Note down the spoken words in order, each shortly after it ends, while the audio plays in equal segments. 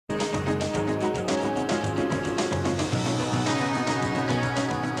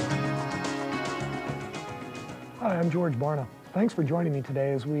Hi, I'm George Barna. Thanks for joining me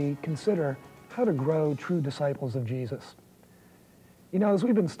today as we consider how to grow true disciples of Jesus. You know, as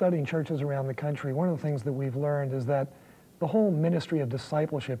we've been studying churches around the country, one of the things that we've learned is that the whole ministry of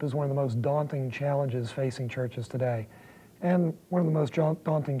discipleship is one of the most daunting challenges facing churches today, and one of the most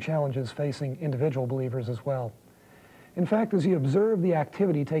daunting challenges facing individual believers as well. In fact, as you observe the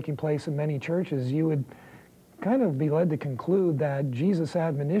activity taking place in many churches, you would kind of be led to conclude that Jesus'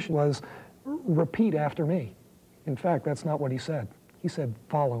 admonition was, repeat after me. In fact, that's not what he said. He said,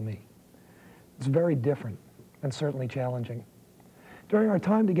 follow me. It's very different and certainly challenging. During our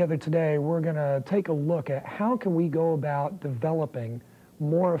time together today, we're going to take a look at how can we go about developing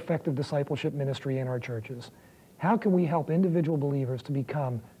more effective discipleship ministry in our churches. How can we help individual believers to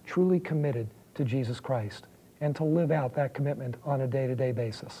become truly committed to Jesus Christ and to live out that commitment on a day-to-day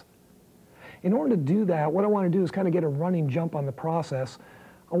basis. In order to do that, what I want to do is kind of get a running jump on the process.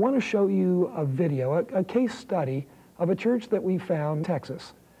 I want to show you a video, a case study of a church that we found in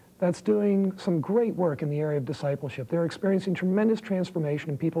Texas that's doing some great work in the area of discipleship. They're experiencing tremendous transformation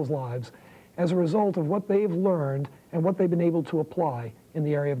in people's lives as a result of what they've learned and what they've been able to apply in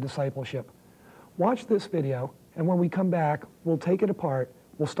the area of discipleship. Watch this video, and when we come back, we'll take it apart.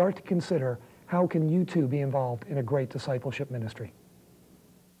 We'll start to consider how can you too be involved in a great discipleship ministry.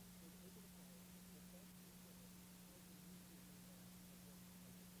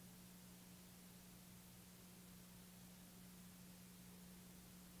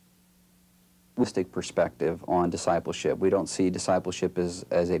 Perspective on discipleship. We don't see discipleship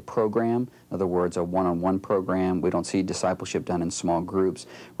as a program, in other words, a one-on-one program. We don't see discipleship done in small groups.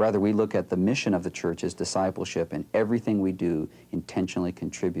 Rather, we look at the mission of the church as discipleship, and everything we do intentionally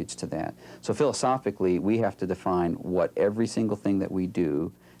contributes to that. So philosophically, we have to define what every single thing that we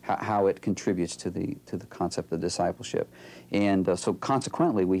do, how it contributes to the concept of discipleship. And so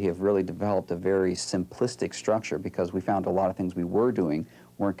consequently, we have really developed a very simplistic structure because we found a lot of things we were doing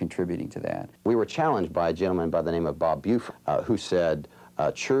weren't contributing to that. We were challenged by a gentleman by the name of Bob Buford, who said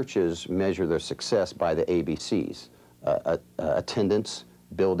churches measure their success by the ABCs, attendance,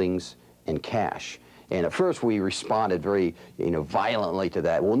 buildings, and cash. And at first we responded very, violently to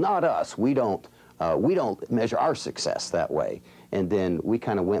that. Well, not us. We don't measure our success that way. And then we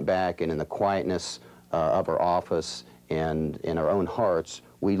kind of went back, and in the quietness of our office and in our own hearts,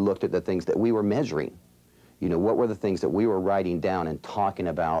 we looked at the things that we were measuring. What were the things that we were writing down and talking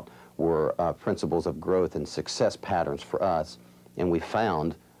about were principles of growth and success patterns for us, and we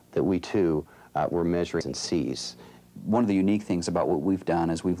found that we too were measuring in C's. One of the unique things about what we've done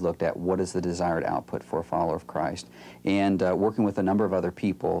is we've looked at what is the desired output for a follower of Christ, and working with a number of other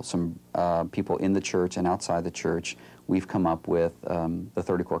people, some people in the church and outside the church, we've come up with the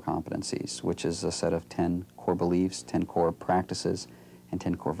 30 core competencies, which is a set of 10 core beliefs, 10 core practices, and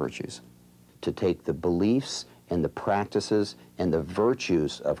 10 core virtues. To take the beliefs and the practices and the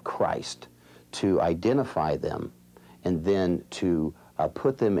virtues of Christ, to identify them, and then to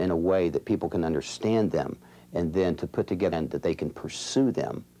put them in a way that people can understand them, and then to put together and that they can pursue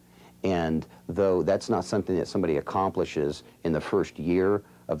them. And though that's not something that somebody accomplishes in the first year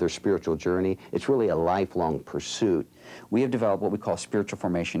of their spiritual journey, it's really a lifelong pursuit. We have developed what we call a spiritual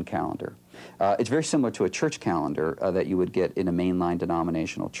formation calendar. It's very similar to a church calendar that you would get in a mainline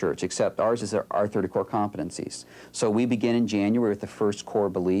denominational church, except ours is our 30 core competencies. So we begin in January with the first core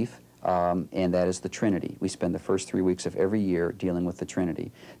belief, and that is the Trinity. We spend the first 3 weeks of every year dealing with the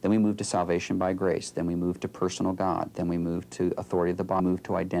Trinity. Then we move to salvation by grace. Then we move to personal God. Then we move to authority of the body, move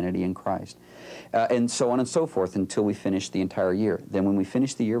to identity in Christ. And so on and so forth until we finish the entire year. Then when we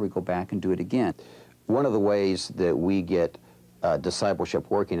finish the year, we go back and do it again. One of the ways that we get discipleship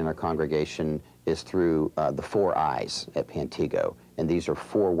working in our congregation is through the 4 I's at Pantego. And these are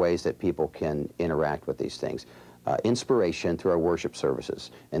 4 ways that people can interact with these things. Inspiration through our worship services.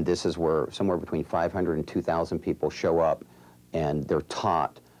 And this is where somewhere between 500 and 2,000 people show up and they're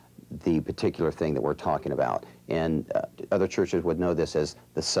taught the particular thing that we're talking about. And other churches would know this as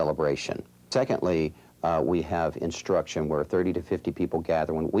the celebration. Secondly, we have instruction where 30 to 50 people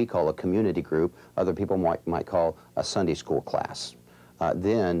gather when we call a community group. Other people might call a Sunday school class.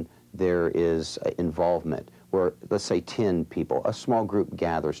 Then there is involvement where, let's say, 10 people, a small group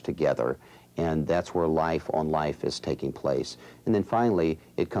gathers together, and that's where life on life is taking place. And then finally,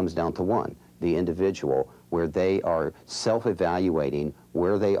 it comes down to one, the individual, where they are self-evaluating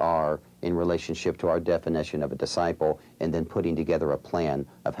where they are in relationship to our definition of a disciple, and then putting together a plan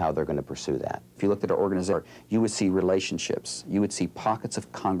of how they're going to pursue that. If you looked at our organization, you would see relationships. You would see pockets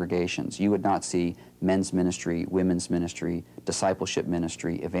of congregations. You would not see men's ministry, women's ministry, discipleship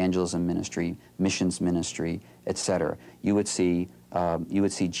ministry, evangelism ministry, missions ministry, etc. You would see you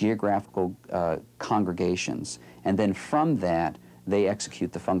would see geographical congregations, and then from that, they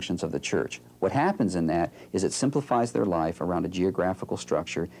execute the functions of the church. What happens in that is it simplifies their life around a geographical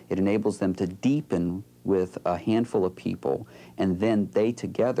structure. It enables them to deepen with a handful of people, and then they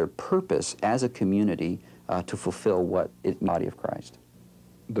together purpose as a community to fulfill what is the body of Christ.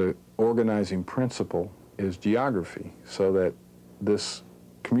 The organizing principle is geography, so that this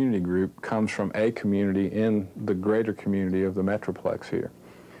community group comes from a community in the greater community of the Metroplex here.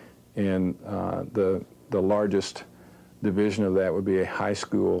 And the largest division of that would be a high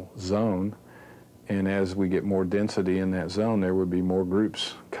school zone, and as we get more density in that zone, there would be more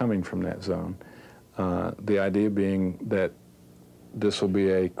groups coming from that zone. The idea being that this will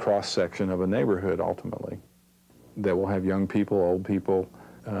be a cross-section of a neighborhood ultimately, that will have young people, old people,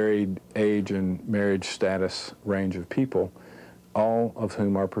 varied age and marriage status range of people, all of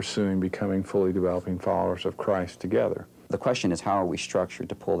whom are pursuing becoming fully developing followers of Christ together. The question is, how are we structured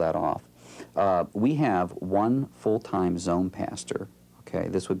to pull that off? We have one full-time zone pastor. Okay,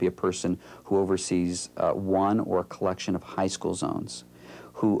 this would be a person who oversees one or a collection of high school zones,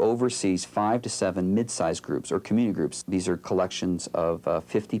 who oversees 5 to 7 mid-sized groups or community groups. These are collections of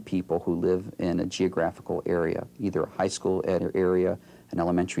 50 people who live in a geographical area, either a high school area, an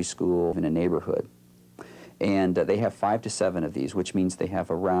elementary school, in a neighborhood. And they have 5 to 7 of these, which means they have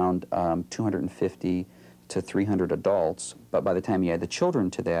around 250 to 300 adults, but by the time you add the children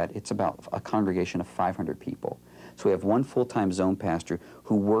to that, it's about a congregation of 500 people. So we have one full-time zone pastor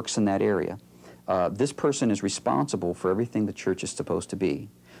who works in that area. This person is responsible for everything the church is supposed to be.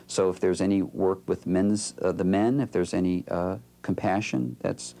 So if there's any work with the men, if there's any compassion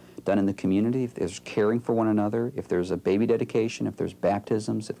that's done in the community, if there's caring for one another, if there's a baby dedication, if there's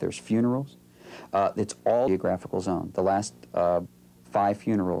baptisms, if there's funerals, it's all geographical zone. The last 5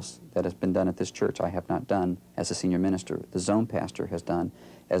 funerals that has been done at this church I have not done as a senior minister. The zone pastor has done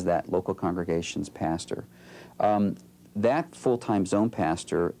as that local congregation's pastor. That full-time zone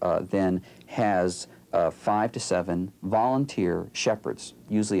pastor then has 5 to 7 volunteer shepherds,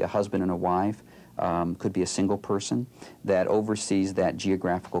 usually a husband and a wife, could be a single person, that oversees that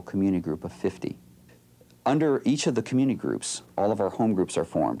geographical community group of 50. Under each of the community groups, all of our home groups are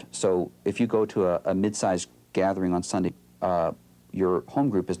formed. So if you go to a mid-sized gathering on Sunday, your home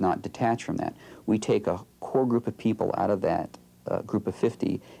group is not detached from that. We take a core group of people out of that group of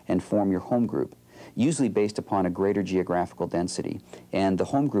 50 and form your home group, usually based upon a greater geographical density. And the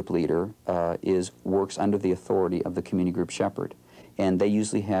home group leader works under the authority of the community group shepherd. And they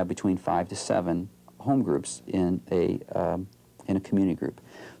usually have between 5 to 7 home groups in a community group.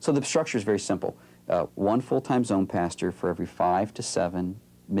 So the structure is very simple. One full-time zone pastor for every 5 to 7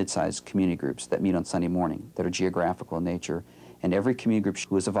 mid-sized community groups that meet on Sunday morning that are geographical in nature. And every community group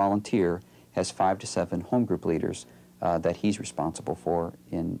who is a volunteer has 5 to 7 home group leaders that he's responsible for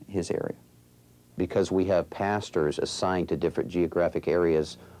in his area. Because we have pastors assigned to different geographic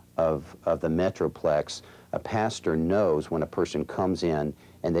areas of the Metroplex, a pastor knows when a person comes in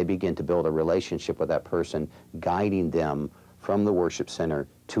and they begin to build a relationship with that person, guiding them from the worship center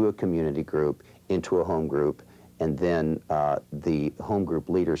to a community group, into a home group, and then the home group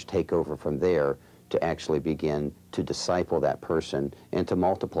leaders take over from there to actually begin to disciple that person and to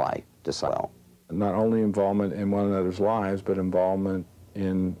multiply disciple. Not only involvement in one another's lives, but involvement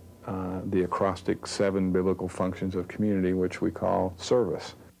in the acrostic 7 biblical functions of community, which we call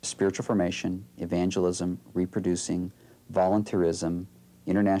service. Spiritual formation, evangelism, reproducing, volunteerism,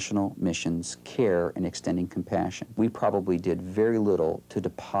 international missions, care, and extending compassion. We probably did very little to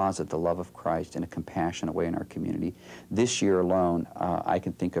deposit the love of Christ in a compassionate way in our community. This year alone, I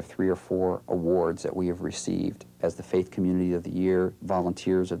can think of 3 or 4 awards that we have received as the Faith Community of the Year,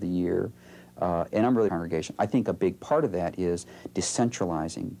 Volunteers of the Year, and I'm really a congregation. I think a big part of that is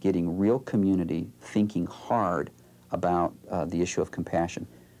decentralizing, getting real community thinking hard about the issue of compassion.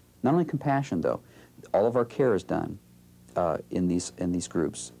 Not only compassion, though, all of our care is done in these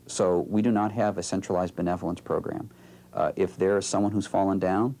groups. So we do not have a centralized benevolence program. If there is someone who's fallen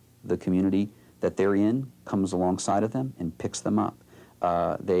down, the community that they're in comes alongside of them and picks them up.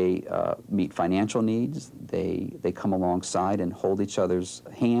 They meet financial needs. They come alongside and hold each other's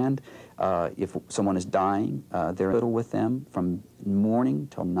hand. If someone is dying, they're little with them from morning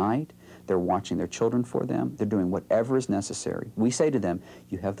till night. They're watching their children for them. They're doing whatever is necessary. We say to them,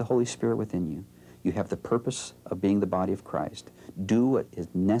 you have the Holy Spirit within you. You have the purpose of being the body of Christ. Do what is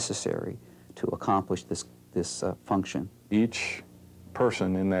necessary to accomplish this function. Each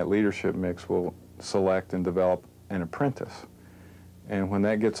person in that leadership mix will select and develop an apprentice. And when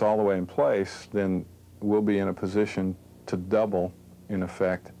that gets all the way in place, then we'll be in a position to double, in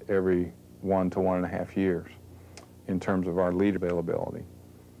effect, every 1 to 1.5 years in terms of our lead availability.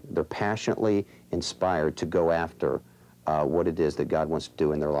 They're passionately inspired to go after what it is that God wants to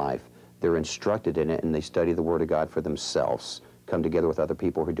do in their life. They're instructed in it, and they study the Word of God for themselves, come together with other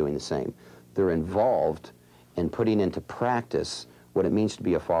people who are doing the same. They're involved in putting into practice what it means to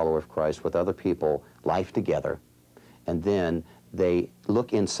be a follower of Christ with other people, life together, and then they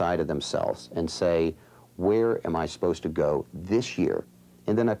look inside of themselves and say, where am I supposed to go this year?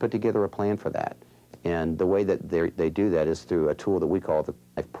 And then I put together a plan for that. And the way that they do that is through a tool that we call the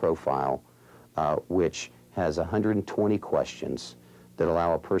Life Profile, which has 120 questions that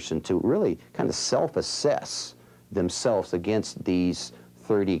allow a person to really kind of self-assess themselves against these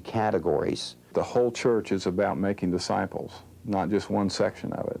 30 categories. The whole church is about making disciples, not just one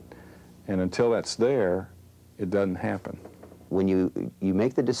section of it. And until that's there, it doesn't happen. When you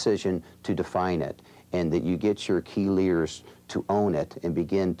make the decision to define it, and that you get your key leaders to own it and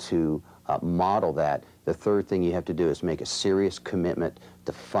begin to model that, the third thing you have to do is make a serious commitment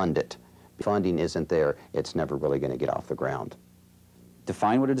to fund it. If funding isn't there, it's never really going to get off the ground.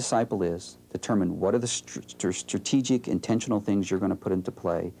 Define what a disciple is, determine what are the strategic, intentional things you're going to put into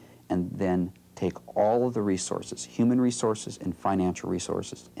play, and then take all of the resources, human resources and financial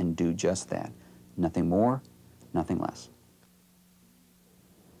resources, and do just that. Nothing more, nothing less.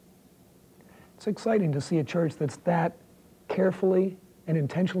 It's exciting to see a church that's that carefully and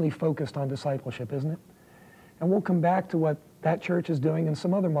intentionally focused on discipleship, isn't it? And we'll come back to what that church is doing and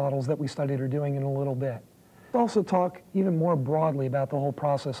some other models that we studied are doing in a little bit. We'll also talk even more broadly about the whole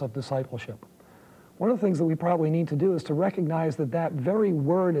process of discipleship. One of the things that we probably need to do is to recognize that that very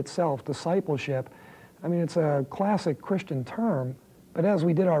word itself, discipleship, I mean, it's a classic Christian term, but as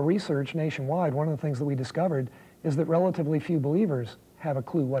we did our research nationwide, one of the things that we discovered is that relatively few believers have a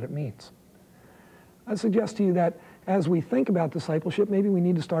clue what it means. I suggest to you that as we think about discipleship, maybe we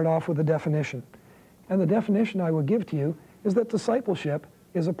need to start off with a definition. And the definition I would give to you is that discipleship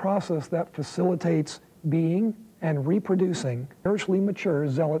is a process that facilitates being and reproducing spiritually mature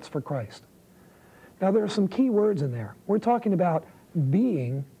zealots for Christ. Now, there are some key words in there. We're talking about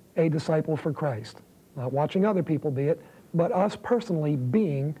being a disciple for Christ, not watching other people be it, but us personally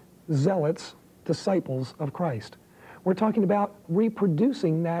being zealots, disciples of Christ. We're talking about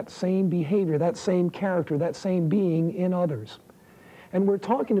reproducing that same behavior, that same character, that same being in others. And we're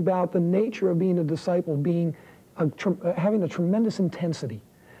talking about the nature of being a disciple, being having a tremendous intensity,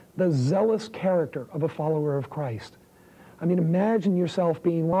 the zealous character of a follower of Christ. I mean, imagine yourself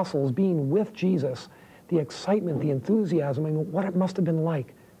being muscles, being with Jesus, the excitement, the enthusiasm, and what it must have been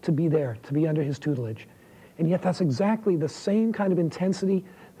like to be there, to be under his tutelage. And yet that's exactly the same kind of intensity,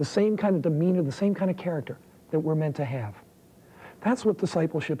 the same kind of demeanor, the same kind of character that we're meant to have. That's what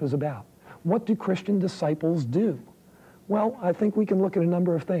discipleship is about. What do Christian disciples do? Well, I think we can look at a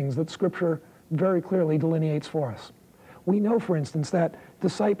number of things that Scripture very clearly delineates for us. We know, for instance, that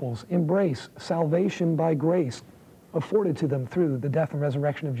disciples embrace salvation by grace afforded to them through the death and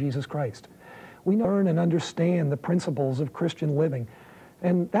resurrection of Jesus Christ. We learn and understand the principles of Christian living,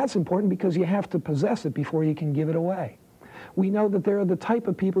 and that's important because you have to possess it before you can give it away. We know that they're the type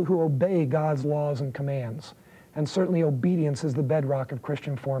of people who obey God's laws and commands, and certainly obedience is the bedrock of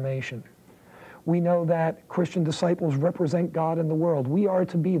Christian formation. We know that Christian disciples represent God in the world. We are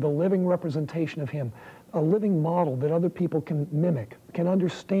to be the living representation of him, a living model that other people can mimic, can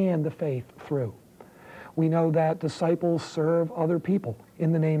understand the faith through. We know that disciples serve other people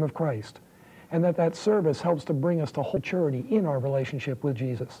in the name of Christ, and that service helps to bring us to whole maturity in our relationship with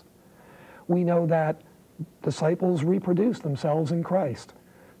Jesus. We know that disciples reproduce themselves in Christ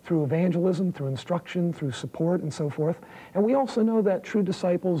through evangelism, through instruction, through support, and so forth. And we also know that true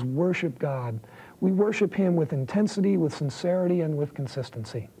disciples worship God. We worship him with intensity, with sincerity, and with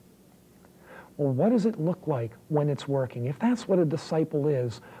consistency. Well, what does it look like when it's working? If that's what a disciple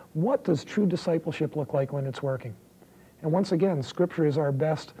is, what does true discipleship look like when it's working? And once again, Scripture is our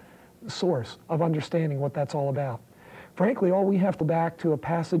best source of understanding what that's all about. Frankly, all we have to back to a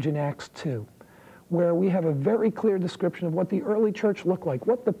passage in Acts 2, where we have a very clear description of what the early church looked like,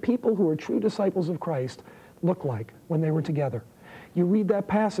 what the people who were true disciples of Christ looked like when they were together. You read that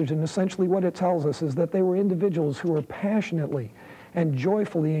passage, and essentially what it tells us is that they were individuals who were passionately and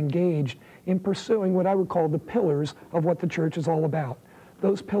joyfully engaged in pursuing what I would call the pillars of what the church is all about.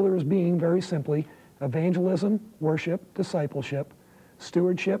 Those pillars being, very simply, evangelism, worship, discipleship,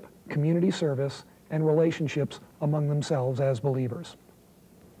 stewardship, community service, and relationships among themselves as believers.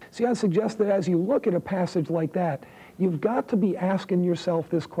 See, I suggest that as you look at a passage like that, you've got to be asking yourself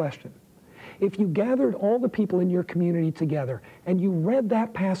this question. If you gathered all the people in your community together and you read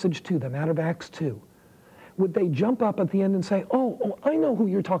that passage to them out of Acts 2, would they jump up at the end and say, oh, I know who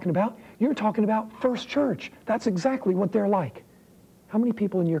you're talking about. You're talking about First Church. That's exactly what they're like. How many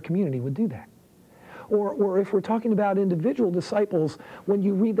people in your community would do that? Or if we're talking about individual disciples, when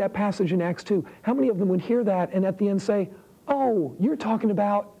you read that passage in Acts 2, how many of them would hear that and at the end say, oh, you're talking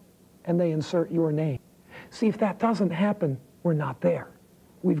about, and they insert your name. See, if that doesn't happen, we're not there.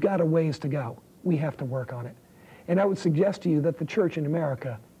 We've got a ways to go. We have to work on it. And I would suggest to you that the church in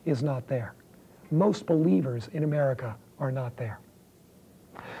America is not there. Most believers in America are not there.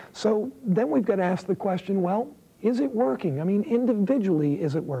 So then we've got to ask the question, well, is it working? I mean, individually,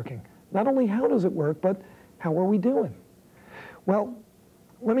 is it working? Not only how does it work, but how are we doing? Well,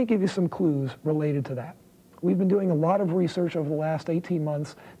 let me give you some clues related to that. We've been doing a lot of research over the last 18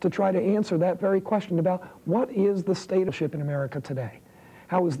 months to try to answer that very question about what is the state of leadership in America today?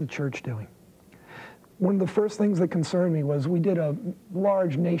 How is the church doing? One of the first things that concerned me was we did a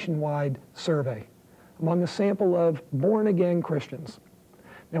large nationwide survey among a sample of born-again Christians.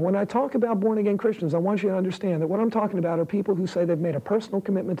 Now, when I talk about born-again Christians, I want you to understand that what I'm talking about are people who say they've made a personal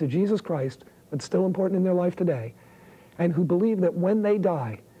commitment to Jesus Christ that's still important in their life today, and who believe that when they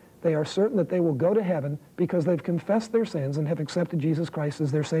die, they are certain that they will go to heaven because they've confessed their sins and have accepted Jesus Christ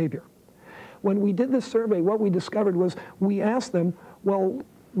as their Savior. When we did this survey, what we discovered was we asked them, well,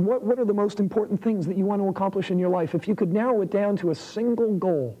 what are the most important things that you want to accomplish in your life? If you could narrow it down to a single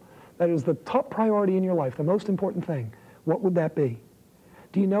goal that is the top priority in your life, the most important thing, what would that be?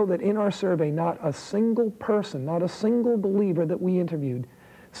 Do you know that in our survey, not a single person, not a single believer that we interviewed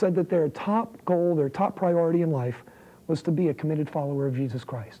said that their top goal, their top priority in life was to be a committed follower of Jesus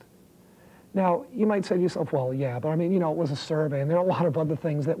Christ? Now, you might say to yourself, well, yeah, but I mean, it was a survey and there are a lot of other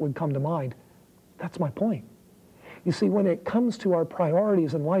things that would come to mind. That's my point. You see, when it comes to our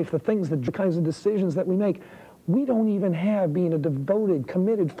priorities in life, the kinds of decisions that we make, we don't even have being a devoted,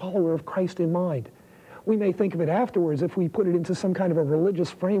 committed follower of Christ in mind. We may think of it afterwards if we put it into some kind of a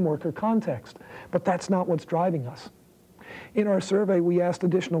religious framework or context, but that's not what's driving us. In our survey, we asked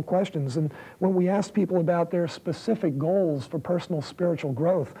additional questions, and when we asked people about their specific goals for personal spiritual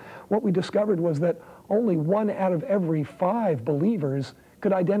growth, what we discovered was that only 1 out of every 5 believers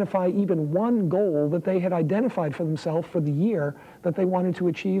could identify even one goal that they had identified for themselves for the year that they wanted to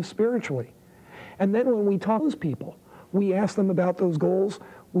achieve spiritually. And then when we talked to those people, we asked them about those goals,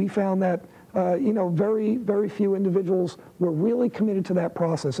 we found that very, very few individuals were really committed to that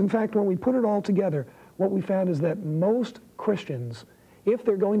process. In fact, when we put it all together, what we found is that most Christians, if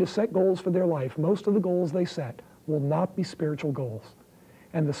they're going to set goals for their life, most of the goals they set will not be spiritual goals.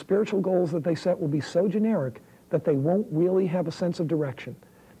 And the spiritual goals that they set will be so generic that they won't really have a sense of direction.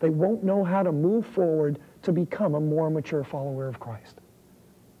 They won't know how to move forward to become a more mature follower of Christ.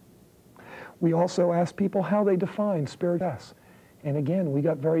 We also asked people how they define spirituality. And again, we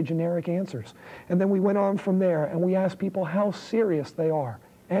got very generic answers. And then we went on from there and we asked people how serious they are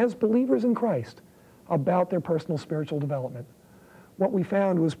as believers in Christ about their personal spiritual development. What we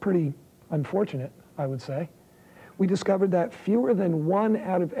found was pretty unfortunate, I would say. We discovered that fewer than 1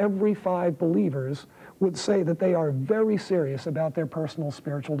 out of every 5 believers would say that they are very serious about their personal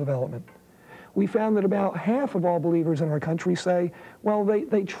spiritual development. We found that about half of all believers in our country say, well,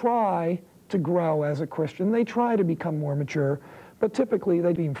 they try to grow as a Christian. They try to become more mature, but typically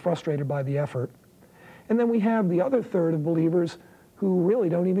they're being frustrated by the effort. And then we have the other third of believers who really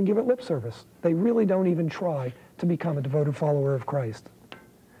don't even give it lip service. They really don't even try to become a devoted follower of Christ.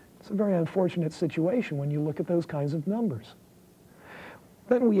 It's a very unfortunate situation when you look at those kinds of numbers.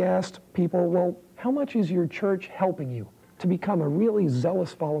 Then we asked people, well, how much is your church helping you to become a really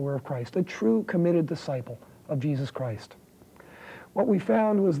zealous follower of Christ, a true committed disciple of Jesus Christ? What we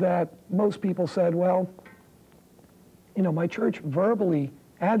found was that most people said, well, my church verbally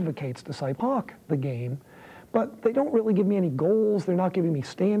advocates talk the game, but they don't really give me any goals. They're not giving me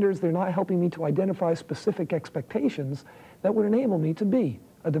standards. They're not helping me to identify specific expectations that would enable me to be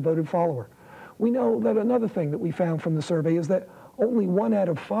a devoted follower. We know that another thing that we found from the survey is that only 1 out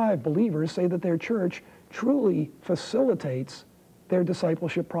of 5 believers say that their church truly facilitates their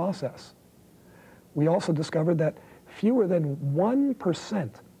discipleship process. We also discovered that fewer than 1%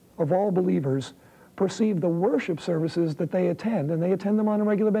 of all believers perceive the worship services that they attend, and they attend them on a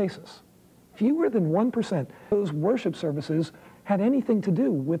regular basis. Fewer than 1% of those worship services had anything to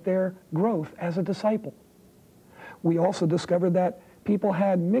do with their growth as a disciple. We also discovered that people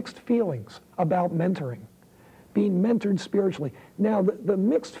had mixed feelings about mentoring, being mentored spiritually. Now, the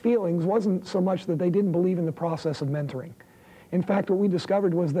mixed feelings wasn't so much that they didn't believe in the process of mentoring. In fact, what we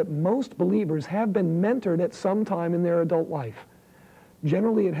discovered was that most believers have been mentored at some time in their adult life.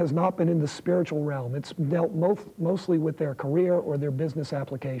 Generally, it has not been in the spiritual realm. It's dealt mostly with their career or their business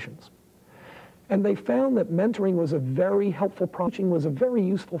applications. And they found that mentoring was a very helpful, coaching was a very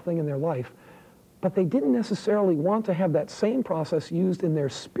useful thing in their life, but they didn't necessarily want to have that same process used in their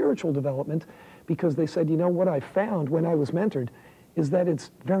spiritual development, because they said, you know, what I found when I was mentored is that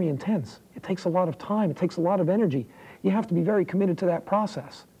it's very intense. It takes a lot of time. It takes a lot of energy. You have to be very committed to that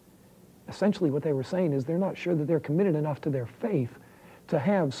process. Essentially what they were saying is they're not sure that they're committed enough to their faith to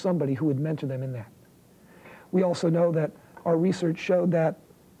have somebody who would mentor them in that. We also know that our research showed that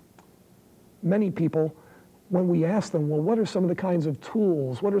many people, when we ask them, well, what are some of the kinds of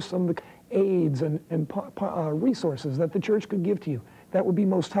tools, what are some of the aids and resources that the church could give to you that would be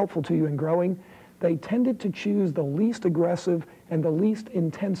most helpful to you in growing, they tended to choose the least aggressive and the least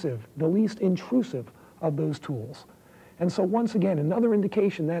intensive, the least intrusive of those tools. And so once again, another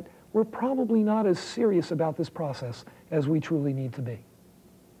indication that we're probably not as serious about this process as we truly need to be.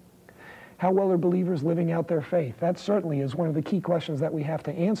 How well are believers living out their faith? That certainly is one of the key questions that we have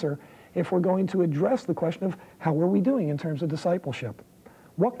to answer if we're going to address the question of how are we doing in terms of discipleship.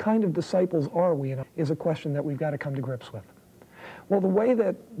 What kind of disciples are we, is a question that we've got to come to grips with. Well, the way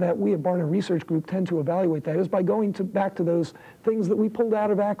that we at Barna Research Group tend to evaluate that is by going back to those things that we pulled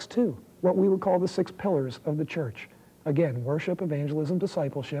out of Acts 2, what we would call the 6 pillars of the church. Again, worship, evangelism,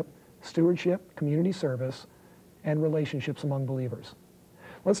 discipleship, stewardship, community service, and relationships among believers.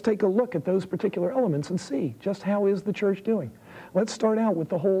 Let's take a look at those particular elements and see just how is the church doing. Let's start out with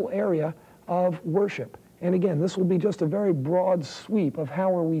the whole area of worship. And again, this will be just a very broad sweep of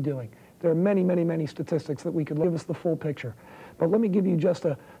how are we doing. There are many, many, many statistics that we could give us the full picture. But let me give you just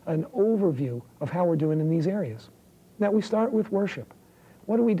an overview of how we're doing in these areas. Now, we start with worship.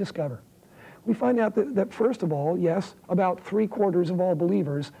 What do we discover? We find out that first of all, yes, about 3/4 of all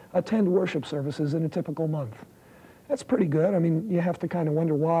believers attend worship services in a typical month. That's pretty good. I mean, you have to kind of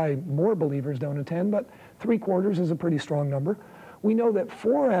wonder why more believers don't attend, but 3/4 is a pretty strong number. We know that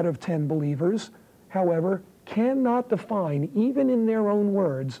 4 out of 10 believers, however, cannot define, even in their own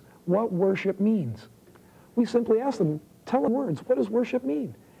words, what worship means. We simply ask them, tell them words, what does worship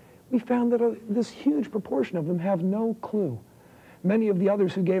mean? We found that this huge proportion of them have no clue. Many of the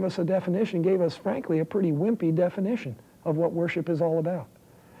others who gave us a definition gave us, frankly, a pretty wimpy definition of what worship is all about.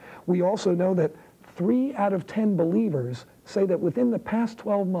 We also know that 3 out of 10 believers say that within the past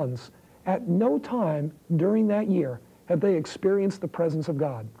 12 months, at no time during that year have they experienced the presence of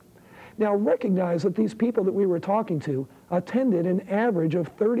God. Now, recognize that these people that we were talking to attended an average of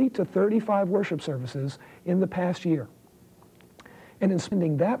 30 to 35 worship services in the past year. And in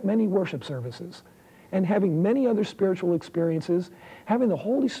spending that many worship services and having many other spiritual experiences, having the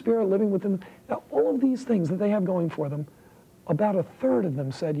Holy Spirit living within them, now, all of these things that they have going for them, about 1/3 of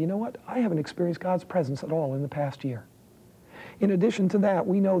them said, you know what, I haven't experienced God's presence at all in the past year. In addition to that,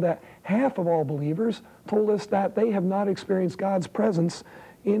 we know that half of all believers told us that they have not experienced God's presence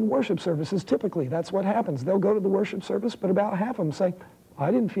in worship services. Typically, that's what happens. They'll go to the worship service, but about half of them say, I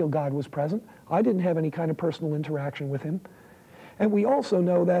didn't feel God was present. I didn't have any kind of personal interaction with him. And we also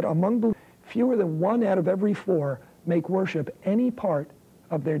know that among believers, fewer than 1 out of every 4 make worship any part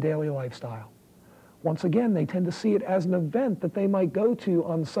of their daily lifestyle. Once again, they tend to see it as an event that they might go to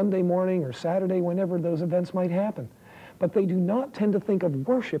on Sunday morning or Saturday, whenever those events might happen. But they do not tend to think of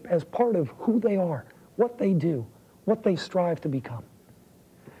worship as part of who they are, what they do, what they strive to become.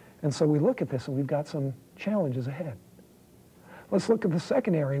 And so we look at this and we've got some challenges ahead. Let's look at the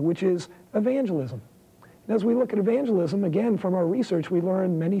second area, which is evangelism. And as we look at evangelism, again, from our research, we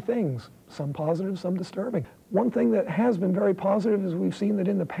learn many things, some positive, some disturbing. One thing that has been very positive is we've seen that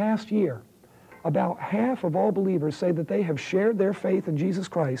in the past year, about half of all believers say that they have shared their faith in Jesus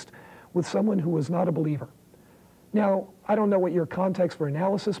Christ with someone who was not a believer. Now, I don't know what your context for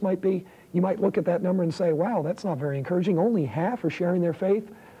analysis might be. You might look at that number and say, wow, that's not very encouraging. Only half are sharing their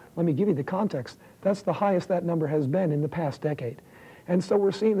faith. Let me give you the context. That's the highest that number has been in the past decade. And so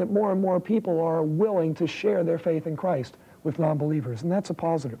we're seeing that more and more people are willing to share their faith in Christ with non-believers, and that's a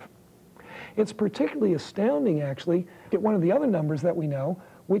positive. It's particularly astounding, actually, at one of the other numbers that we know,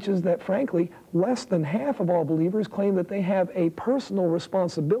 which is that, frankly, less than half of all believers claim that they have a personal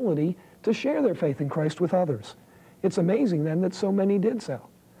responsibility to share their faith in Christ with others. It's amazing, then, that so many did so.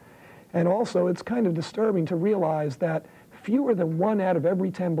 And also, it's kind of disturbing to realize that fewer than 1 out of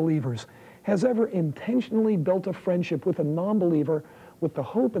every 10 believers has ever intentionally built a friendship with a non-believer with the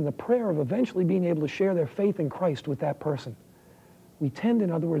hope and the prayer of eventually being able to share their faith in Christ with that person. We tend,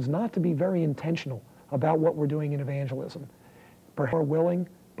 in other words, not to be very intentional about what we're doing in evangelism. Perhaps we're willing,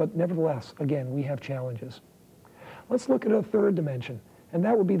 but nevertheless, again, we have challenges. Let's look at a third dimension, and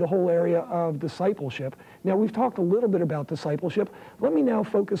that would be the whole area of discipleship. Now, we've talked a little bit about discipleship. Let me now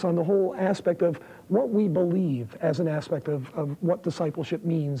focus on the whole aspect of what we believe as an aspect of what discipleship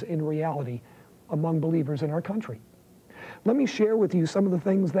means in reality among believers in our country. Let me share with you some of the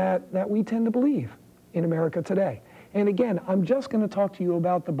things that we tend to believe in America today. And again, I'm just going to talk to you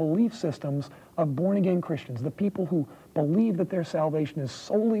about the belief systems of born-again Christians, the people who believe that their salvation is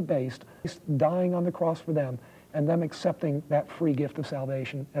solely based dying on the cross for them and them accepting that free gift of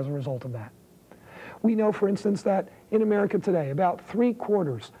salvation as a result of that. We know, for instance, that in America today, about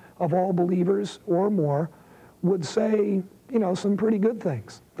 3/4 of all believers or more would say, some pretty good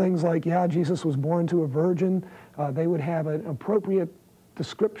things. Things like, yeah, Jesus was born to a virgin. They would have an appropriate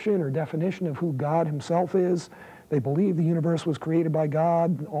description or definition of who God himself is. They believe the universe was created by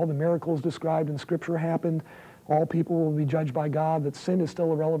God. All the miracles described in Scripture happened. All people will be judged by God. That sin is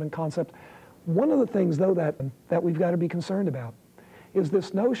still a relevant concept. One of the things, though, that we've got to be concerned about is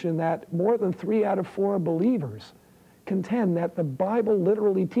this notion that more than 3 out of 4 believers contend that the Bible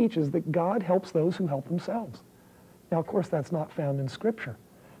literally teaches that God helps those who help themselves. Now, of course, that's not found in Scripture.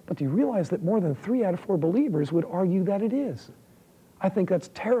 But do you realize that more than 3 out of 4 believers would argue that it is? I think that's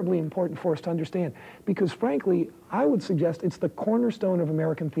terribly important for us to understand because, frankly, I would suggest it's the cornerstone of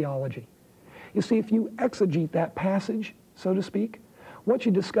American theology. You see, if you exegete that passage, so to speak, what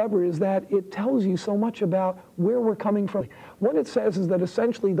you discover is that it tells you so much about where we're coming from. What it says is that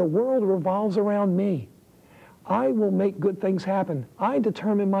essentially the world revolves around me. I will make good things happen. I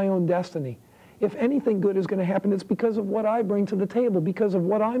determine my own destiny. If anything good is going to happen, it's because of what I bring to the table, because of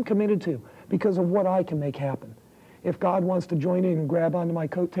what I'm committed to, because of what I can make happen. If God wants to join in and grab onto my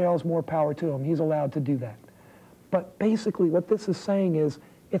coattails, more power to him. He's allowed to do that. But basically what this is saying is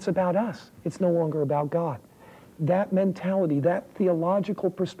it's about us. It's no longer about God. That mentality, that theological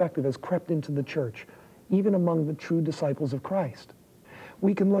perspective has crept into the church, even among the true disciples of Christ.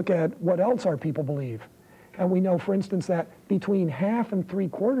 We can look at what else our people believe. And we know, for instance, that between 1/2 and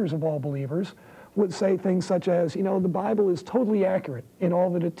 3/4 of all believers would say things such as, the Bible is totally accurate in all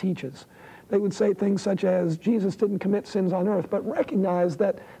that it teaches. They would say things such as, Jesus didn't commit sins on earth, but recognize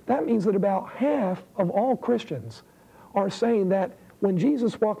that means that about 1/2 of all Christians are saying that when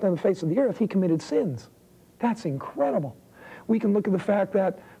Jesus walked on the face of the earth, he committed sins. That's incredible. We can look at the fact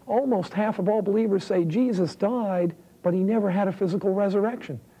that almost 1/2 of all believers say Jesus died, but he never had a physical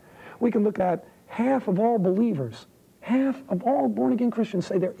resurrection. We can look at 1/2 of all believers, 1/2 of all born-again Christians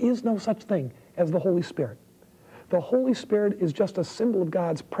say there is no such thing as the Holy Spirit. The Holy Spirit is just a symbol of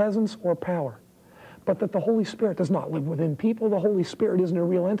God's presence or power. But that the Holy Spirit does not live within people. The Holy Spirit isn't a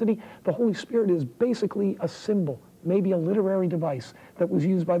real entity. The Holy Spirit is basically a symbol, maybe a literary device that was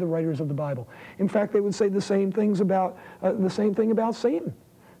used by the writers of the Bible. In fact, they would say the same thing about Satan.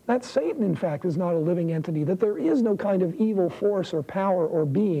 That Satan, in fact, is not a living entity, that there is no kind of evil force or power or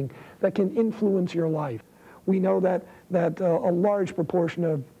being that can influence your life. We know that a large proportion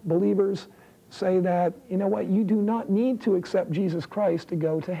of believers say that, you do not need to accept Jesus Christ to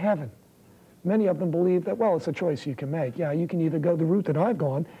go to heaven. Many of them believe that, it's a choice you can make. Yeah, you can either go the route that I've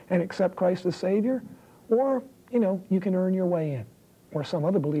gone and accept Christ as Savior, or, you can earn your way in. Or some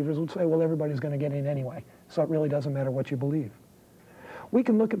other believers would say, everybody's going to get in anyway, so it really doesn't matter what you believe. We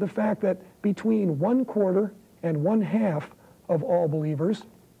can look at the fact that between 1/4 and 1/2 of all believers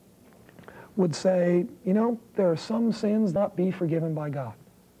would say, there are some sins not be forgiven by God.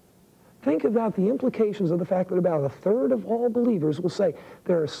 Think about the implications of the fact that about 1/3 of all believers will say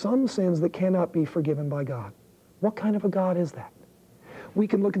there are some sins that cannot be forgiven by God. What kind of a God is that? We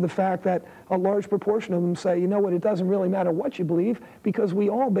can look at the fact that a large proportion of them say, it doesn't really matter what you believe because we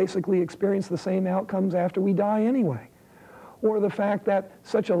all basically experience the same outcomes after we die anyway. Or the fact that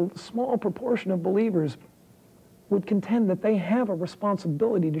such a small proportion of believers would contend that they have a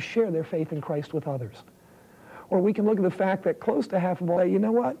responsibility to share their faith in Christ with others. Or we can look at the fact that close to 1/2 of all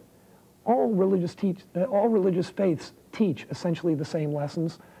say, all religious faiths teach essentially the same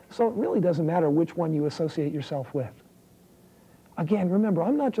lessons, so it really doesn't matter which one you associate yourself with. Again, remember,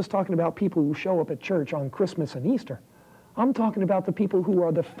 I'm not just talking about people who show up at church on Christmas and Easter. I'm talking about the people who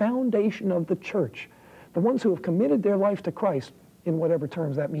are the foundation of the church, the ones who have committed their life to Christ in whatever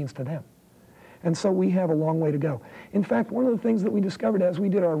terms that means to them. And so we have a long way to go. In fact, one of the things that we discovered as we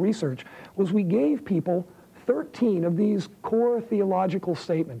did our research was we gave people 13 of these core theological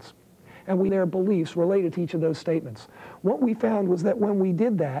statements and their beliefs related to each of those statements. What we found was that when we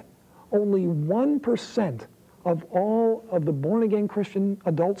did that, only 1% of all of the born-again Christian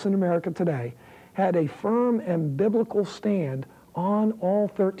adults in America today had a firm and biblical stand on all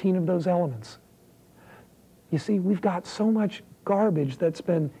 13 of those elements. You see, we've got so much garbage that's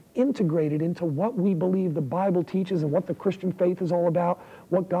been integrated into what we believe the Bible teaches and what the Christian faith is all about,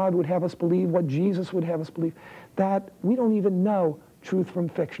 what God would have us believe, what Jesus would have us believe, that we don't even know truth from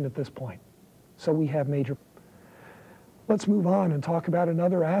fiction at this point. So we have major... Let's move on and talk about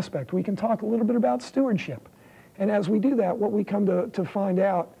another aspect. We can talk a little bit about stewardship. And as we do that, what we come to find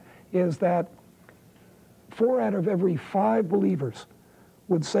out is that 4 out of every 5 believers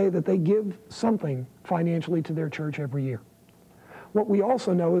would say that they give something financially to their church every year. What we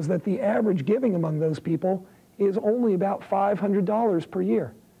also know is that the average giving among those people is only about $500 per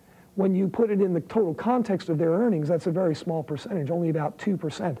year. When you put it in the total context of their earnings, that's a very small percentage, only about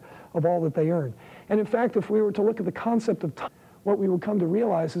 2% of all that they earn. And in fact, if we were to look at the concept of tithe, what we would come to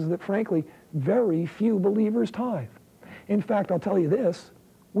realize is that, frankly, very few believers tithe. In fact, I'll tell you this,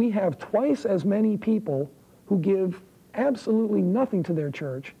 we have twice as many people who give absolutely nothing to their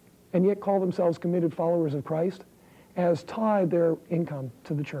church and yet call themselves committed followers of Christ as tithe their income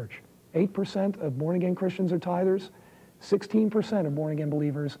to the church. 8% of born-again Christians are tithers. 16% of born-again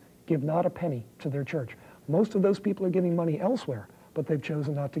believers give not a penny to their church. Most of those people are giving money elsewhere, but they've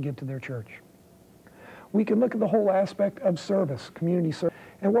chosen not to give to their church. We can look at the whole aspect of service, community service.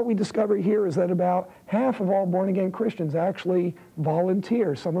 And what we discover here is that about half of all born-again Christians actually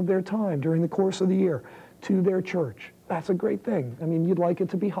volunteer some of their time during the course of the year to their church. That's a great thing. I mean, you'd like it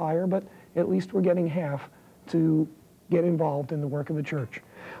to be higher, but at least we're getting half to get involved in the work of the church.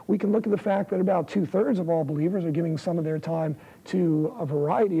 We can look at the fact that about 2/3 of all believers are giving some of their time to a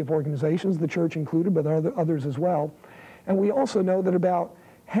variety of organizations, the church included, but others as well. And we also know that about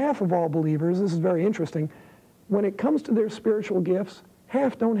half of all believers, this is very interesting, when it comes to their spiritual gifts,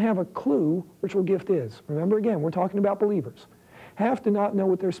 half don't have a clue what spiritual gift is. Remember, again, we're talking about believers. Half do not know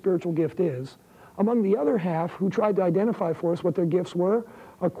what their spiritual gift is. Among the other half who tried to identify for us what their gifts were,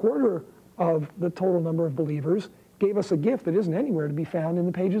 1/4 of the total number of believers gave us a gift that isn't anywhere to be found in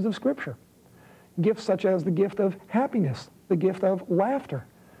the pages of Scripture. Gifts such as the gift of happiness, the gift of laughter.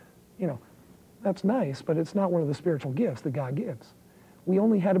 You know, that's nice, but it's not one of the spiritual gifts that God gives. We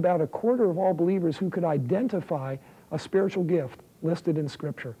only had about 1/4 of all believers who could identify a spiritual gift listed in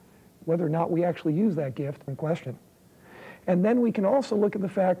Scripture. Whether or not we actually use that gift in question. And then we can also look at the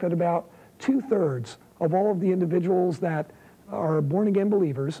fact that about 2/3 of all of the individuals that are born-again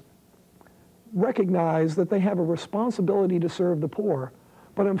believers recognize that they have a responsibility to serve the poor,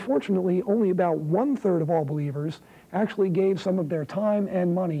 but unfortunately only about 1/3 of all believers actually gave some of their time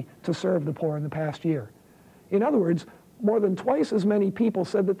and money to serve the poor in the past year. In other words, more than twice as many people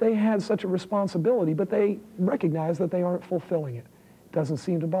said that they had such a responsibility, but they recognize that they aren't fulfilling it. It doesn't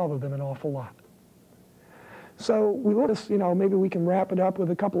seem to bother them an awful lot. So we look at, maybe we can wrap it up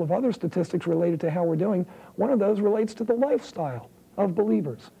with a couple of other statistics related to how we're doing. One of those relates to the lifestyle of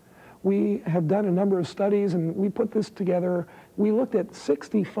believers. We have done a number of studies, and we put this together. We looked at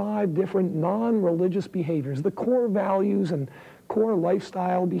 65 different non-religious behaviors, the core values and core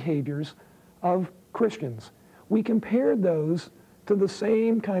lifestyle behaviors of Christians. We compared those to the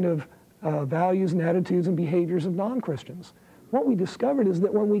same kind of values and attitudes and behaviors of non-Christians. What we discovered is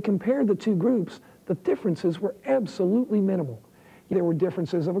that when we compared the two groups, the differences were absolutely minimal. There were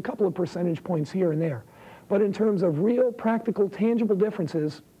differences of a couple of percentage points here and there. But in terms of real, practical, tangible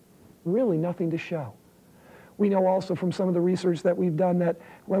differences, really nothing to show. We know also from some of the research that we've done that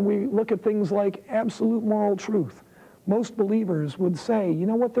when we look at things like absolute moral truth, most believers would say, you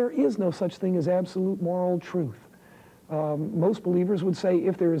know what, there is no such thing as absolute moral truth. Most believers would say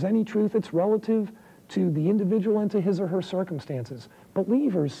if there is any truth, it's relative to the individual and to his or her circumstances.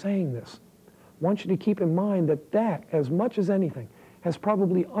 Believers saying this want you to keep in mind that, as much as anything, has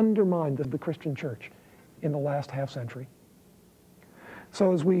probably undermined the Christian church in the last half century.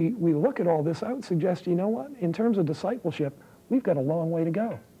 So as we look at all this, I would suggest, you know what, in terms of discipleship, we've got a long way to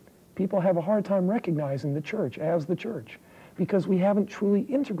go. People have a hard time recognizing the church as the church because we haven't truly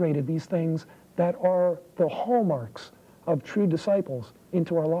integrated these things that are the hallmarks of true disciples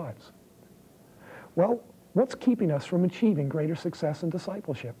into our lives. Well, what's keeping us from achieving greater success in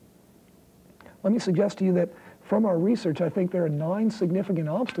discipleship? Let me suggest to you that from our research, I think there are 9 significant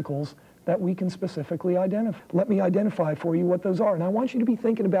obstacles that we can specifically identify. Let me identify for you what those are. And I want you to be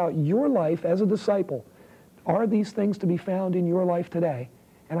thinking about your life as a disciple. Are these things to be found in your life today?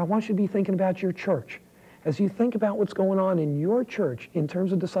 And I want you to be thinking about your church. As you think about what's going on in your church in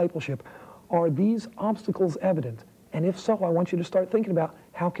terms of discipleship, are these obstacles evident? And if so, I want you to start thinking about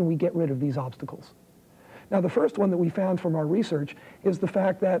how can we get rid of these obstacles? Now, the first one that we found from our research is the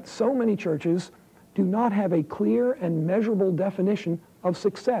fact that so many churches do not have a clear and measurable definition of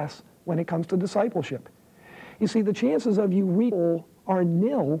success when it comes to discipleship. You see, the chances of you reaching are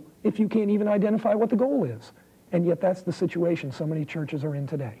nil if you can't even identify what the goal is. And yet that's the situation so many churches are in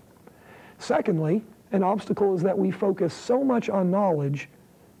today. Secondly, an obstacle is that we focus so much on knowledge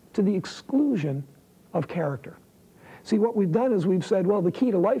to the exclusion of character. See, what we've done is we've said, well, the key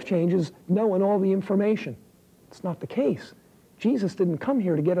to life change is knowing all the information. It's not the case. Jesus didn't come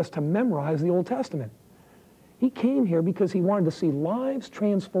here to get us to memorize the Old Testament. He came here because he wanted to see lives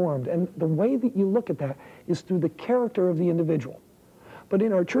transformed, and the way that you look at that is through the character of the individual. But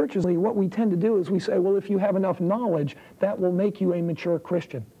in our churches, what we tend to do is we say, well, if you have enough knowledge, that will make you a mature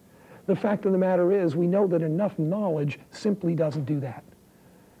Christian. The fact of the matter is, we know that enough knowledge simply doesn't do that.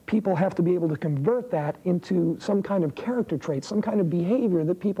 People have to be able to convert that into some kind of character trait, some kind of behavior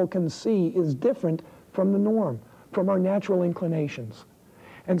that people can see is different from the norm, from our natural inclinations.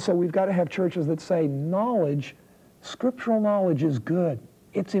 And so we've got to have churches that say knowledge, scriptural knowledge is good.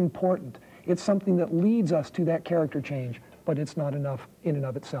 It's important. It's something that leads us to that character change, but it's not enough in and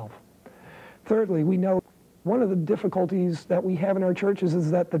of itself. Thirdly, we know one of the difficulties that we have in our churches is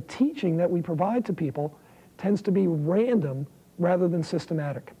that the teaching that we provide to people tends to be random rather than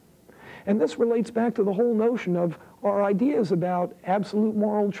systematic. And this relates back to the whole notion of our ideas about absolute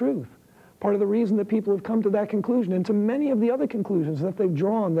moral truth. Part of the reason that people have come to that conclusion, and to many of the other conclusions that they've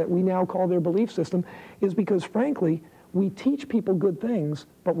drawn that we now call their belief system, is because, frankly, we teach people good things,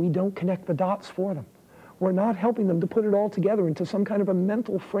 but we don't connect the dots for them. We're not helping them to put it all together into some kind of a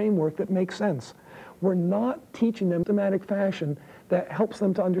mental framework that makes sense. We're not teaching them in a systematic fashion that helps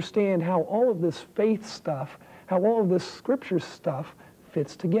them to understand how all of this faith stuff, how all of this scripture stuff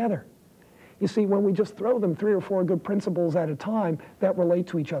fits together. You see, when we just throw them 3 or 4 good principles at a time that relate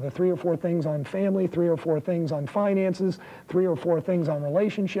to each other, 3 or 4 things on family, 3 or 4 things on finances, 3 or 4 things on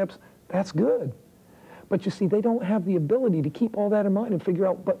relationships, that's good. But you see, they don't have the ability to keep all that in mind and figure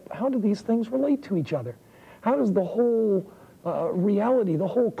out, but how do these things relate to each other? How does the whole reality, the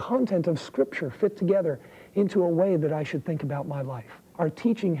whole content of Scripture fit together into a way that I should think about my life? Our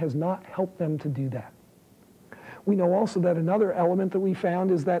teaching has not helped them to do that. We know also that another element that we found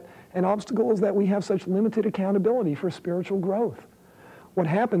is that an obstacle is that we have such limited accountability for spiritual growth. What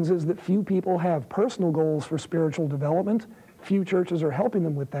happens is that few people have personal goals for spiritual development. Few churches are helping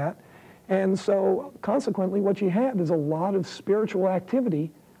them with that. And so consequently, what you have is a lot of spiritual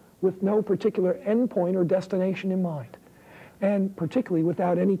activity with no particular endpoint or destination in mind, and particularly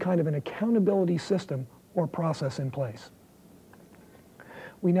without any kind of an accountability system or process in place.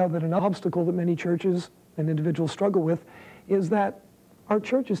 We know that an obstacle that many churches and individuals struggle with is that our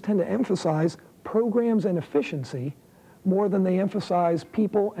churches tend to emphasize programs and efficiency more than they emphasize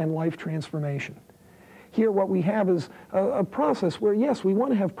people and life transformation. Here what we have is a process where, yes, we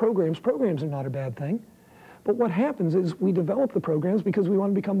want to have programs. Programs are not a bad thing. But what happens is we develop the programs because we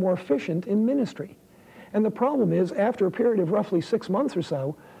want to become more efficient in ministry. And the problem is, after a period of roughly 6 months or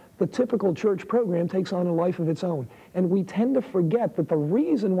so, the typical church program takes on a life of its own. And we tend to forget that the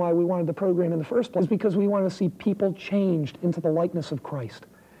reason why we wanted the program in the first place is because we want to see people changed into the likeness of Christ.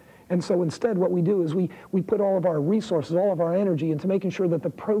 And so instead what we do is we put all of our resources, all of our energy into making sure that the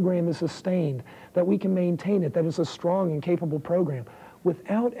program is sustained, that we can maintain it, that it's a strong and capable program,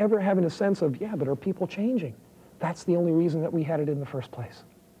 without ever having a sense of, yeah, but are people changing? That's the only reason that we had it in the first place.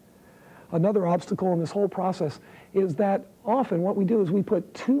 Another obstacle in this whole process is that often what we do is we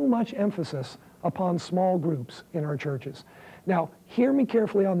put too much emphasis upon small groups in our churches. Now, hear me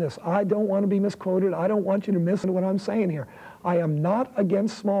carefully on this. I don't want to be misquoted. I don't want you to miss what I'm saying here. I am not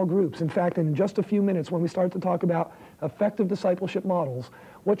against small groups. In fact, in just a few minutes, when we start to talk about effective discipleship models,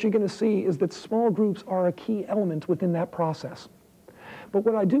 what you're going to see is that small groups are a key element within that process. But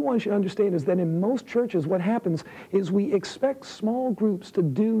what I do want you to understand is that in most churches, what happens is we expect small groups to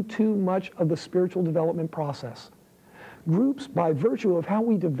do too much of the spiritual development process. Groups, by virtue of how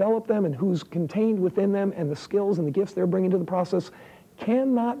we develop them and who's contained within them and the skills and the gifts they're bringing to the process,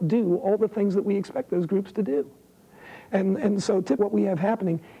 cannot do all the things that we expect those groups to do. And so what we have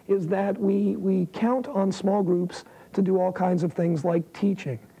happening is that we count on small groups to do all kinds of things like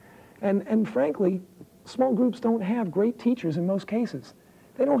teaching. And frankly, small groups don't have great teachers in most cases.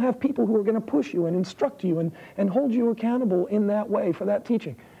 They don't have people who are going to push you and instruct you and hold you accountable in that way for that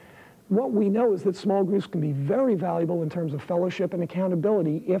teaching. What we know is that small groups can be very valuable in terms of fellowship and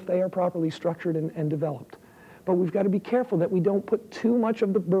accountability if they are properly structured and developed. But we've got to be careful that we don't put too much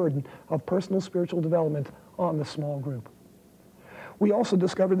of the burden of personal spiritual development on the small group. We also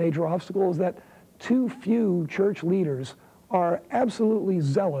discovered a major obstacle is that too few church leaders are absolutely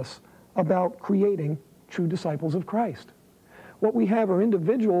zealous about creating true disciples of Christ. What we have are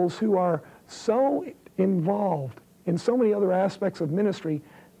individuals who are so involved in so many other aspects of ministry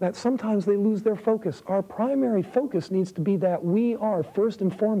that sometimes they lose their focus. Our primary focus needs to be that we are first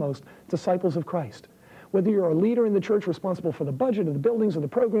and foremost disciples of Christ. Whether you're a leader in the church responsible for the budget of the buildings or the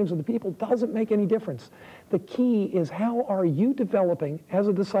programs of the people doesn't make any difference. The key is how are you developing as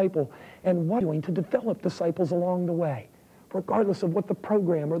a disciple and what are you doing to develop disciples along the way, regardless of what the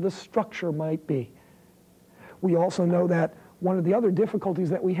program or the structure might be. We also know that one of the other difficulties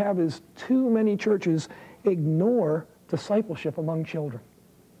that we have is too many churches ignore discipleship among children.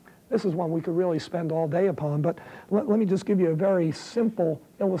 This is one we could really spend all day upon, but let me just give you a very simple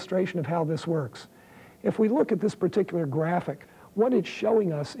illustration of how this works. If we look at this particular graphic, what it's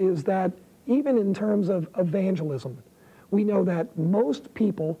showing us is that even in terms of evangelism, we know that most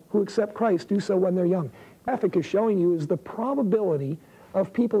people who accept Christ do so when they're young. The graphic is showing you is the probability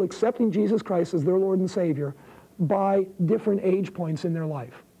of people accepting Jesus Christ as their Lord and Savior by different age points in their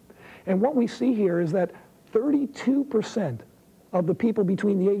life. And what we see here is that 32% of the people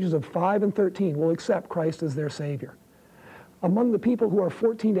between the ages of 5 and 13 will accept Christ as their Savior. Among the people who are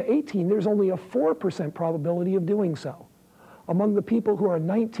 14 to 18, there's only a 4% probability of doing so. Among the people who are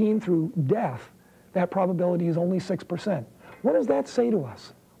 19 through death, that probability is only 6%. What does that say to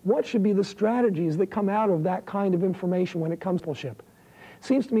us? What should be the strategies that come out of that kind of information when it comes to discipleship?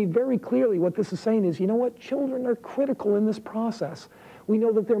 Seems to me very clearly what this is saying is, you know what, children are critical in this process. We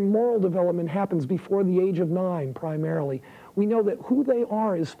know that their moral development happens before the age of 9 primarily. We know that who they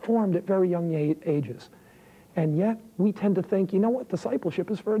are is formed at very young ages. And yet we tend to think, you know what,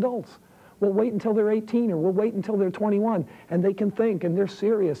 discipleship is for adults. We'll wait until they're 18 or we'll wait until they're 21 and they can think and they're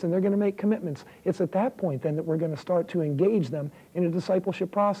serious and they're going to make commitments. It's at that point then that we're going to start to engage them in a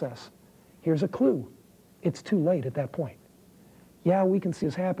discipleship process. Here's a clue. It's too late at that point. Yeah, we can see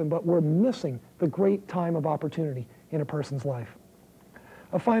this happen, but we're missing the great time of opportunity in a person's life.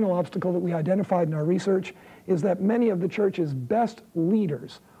 A final obstacle that we identified in our research is that many of the church's best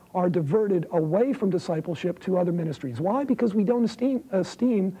leaders are diverted away from discipleship to other ministries. Why? Because we don't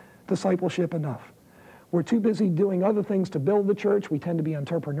esteem discipleship enough. We're too busy doing other things to build the church. We tend to be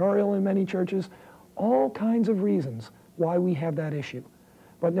entrepreneurial in many churches. All kinds of reasons why we have that issue.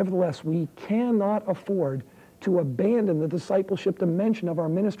 But nevertheless, we cannot afford to abandon the discipleship dimension of our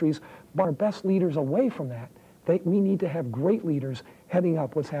ministries, but our best leaders away from that. We need to have great leaders heading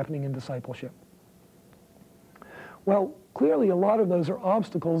up what's happening in discipleship. Well, clearly a lot of those are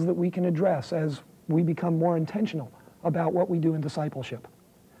obstacles that we can address as we become more intentional about what we do in discipleship.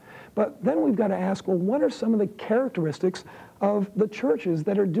 But then we've got to ask, well, what are some of the characteristics of the churches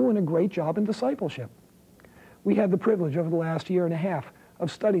that are doing a great job in discipleship? We had the privilege over the last year and a half of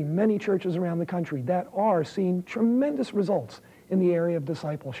studying many churches around the country that are seeing tremendous results in the area of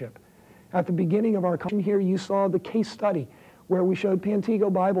discipleship. At the beginning of our conversation here, you saw the case study where we showed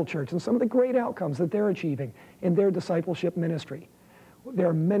Pantego Bible Church and some of the great outcomes that they're achieving in their discipleship ministry. There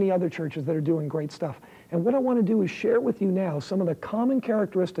are many other churches that are doing great stuff. And what I want to do is share with you now some of the common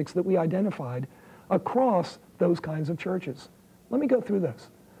characteristics that we identified across those kinds of churches. Let me go through this.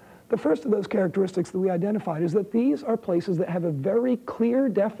 The first of those characteristics that we identified is that these are places that have a very clear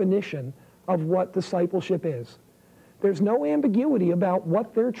definition of what discipleship is. There's no ambiguity about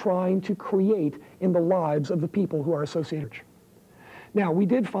what they're trying to create in the lives of the people who are associated. Now, we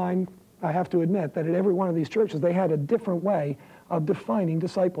did find, I have to admit, that at every one of these churches they had a different way of defining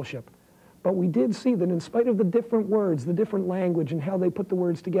discipleship. But we did see that in spite of the different words, the different language, and how they put the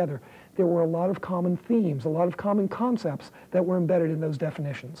words together, there were a lot of common themes, a lot of common concepts that were embedded in those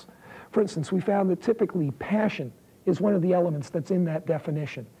definitions. For instance, we found that typically passion is one of the elements that's in that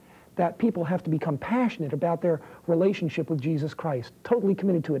definition, that people have to become passionate about their relationship with Jesus Christ, totally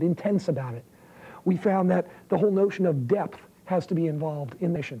committed to it, intense about it. We found that the whole notion of depth has to be involved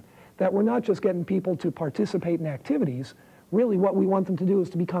in mission, that we're not just getting people to participate in activities. Really what we want them to do is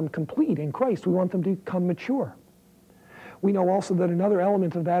to become complete in Christ. We want them to become mature. We know also that another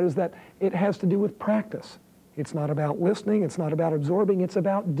element of that is that it has to do with practice. It's not about listening, it's not about absorbing, it's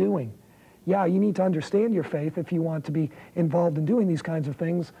about doing. Yeah, you need to understand your faith if you want to be involved in doing these kinds of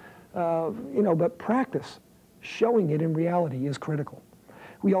things, but practice, showing it in reality, is critical.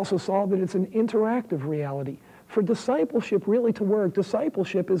 We also saw that it's an interactive reality. For discipleship really to work,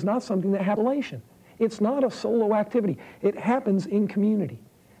 discipleship is not something that happens in isolation. It's not a solo activity. It happens in community.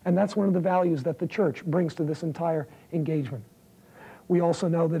 And that's one of the values that the church brings to this entire engagement. We also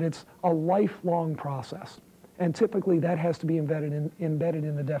know that it's a lifelong process. And typically that has to be embedded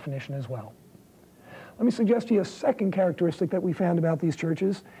in the definition as well. Let me suggest to you a second characteristic that we found about these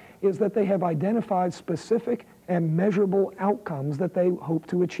churches is that they have identified specific and measurable outcomes that they hope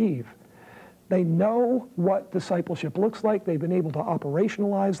to achieve. They know what discipleship looks like. They've been able to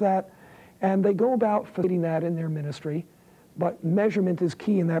operationalize that. And they go about fitting that in their ministry. But measurement is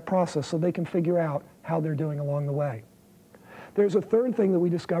key in that process so they can figure out how they're doing along the way. There's a third thing that we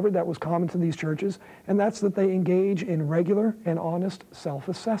discovered that was common to these churches, and that's that they engage in regular and honest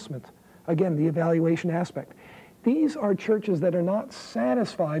self-assessment. Again, the evaluation aspect. These are churches that are not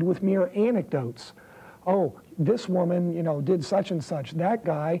satisfied with mere anecdotes. Oh, this woman, did such and such. That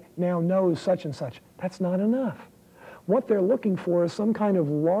guy now knows such and such. That's not enough. What they're looking for is some kind of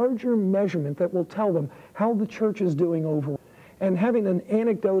larger measurement that will tell them how the church is doing overall. And having an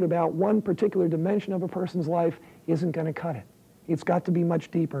anecdote about one particular dimension of a person's life isn't going to cut it. It's got to be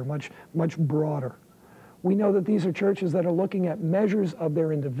much deeper, much broader. We know that these are churches that are looking at measures of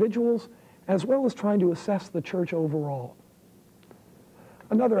their individuals as well as trying to assess the church overall.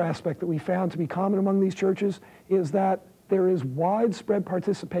 Another aspect that we found to be common among these churches is that there is widespread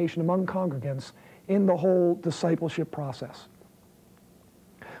participation among congregants in the whole discipleship process.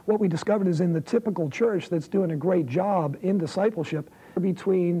 What we discovered is in the typical church that's doing a great job in discipleship,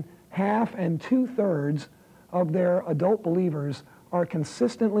 between half and 2/3 of their adult believers are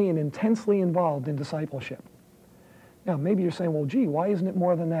consistently and intensely involved in discipleship. Now, maybe you're saying, well, gee, why isn't it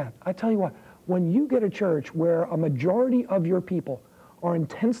more than that? I tell you what, when you get a church where a majority of your people are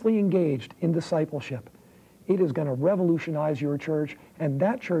intensely engaged in discipleship, it is going to revolutionize your church, and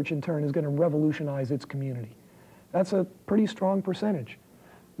that church in turn is going to revolutionize its community. That's a pretty strong percentage.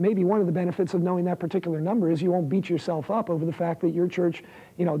 Maybe one of the benefits of knowing that particular number is you won't beat yourself up over the fact that your church,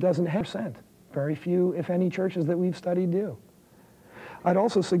 doesn't have percent. Very few, if any, churches that we've studied do. I'd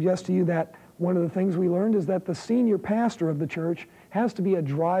also suggest to you that one of the things we learned is that the senior pastor of the church has to be a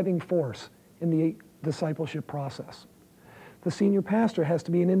driving force in the discipleship process. The senior pastor has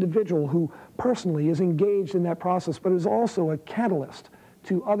to be an individual who personally is engaged in that process, but is also a catalyst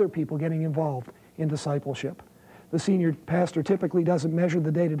to other people getting involved in discipleship. The senior pastor typically doesn't measure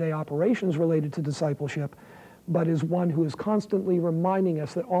the day-to-day operations related to discipleship, but is one who is constantly reminding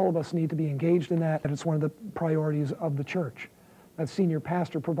us that all of us need to be engaged in that, and it's one of the priorities of the church. That senior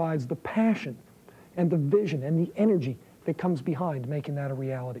pastor provides the passion and the vision and the energy that comes behind making that a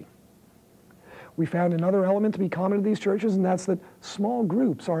reality. We found another element to be common to these churches, and that's that small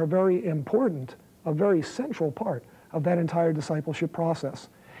groups are a very important, a very central part of that entire discipleship process.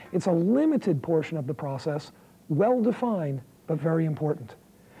 It's a limited portion of the process, well-defined, but very important.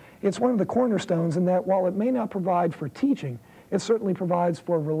 It's one of the cornerstones in that while it may not provide for teaching, it certainly provides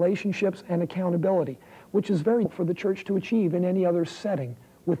for relationships and accountability, which is very for the church to achieve in any other setting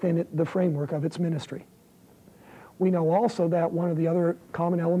within the framework of its ministry. We know also that one of the other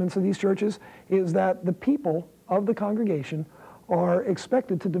common elements of these churches is that the people of the congregation are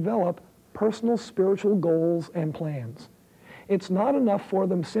expected to develop personal spiritual goals and plans. It's not enough for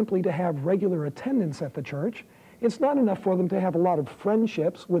them simply to have regular attendance at the church. It's not enough for them to have a lot of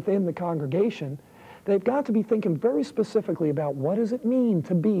friendships within the congregation. They've got to be thinking very specifically about what does it mean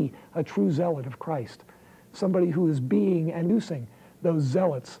to be a true zealot of Christ, somebody who is being and using those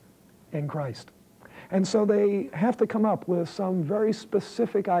zealots in Christ. And so they have to come up with some very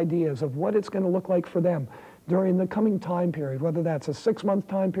specific ideas of what it's going to look like for them during the coming time period, whether that's a 6-month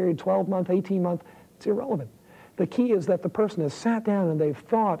time period, 12-month, 18-month, it's irrelevant. The key is that the person has sat down and they've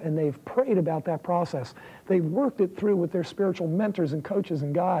thought and they've prayed about that process. They've worked it through with their spiritual mentors and coaches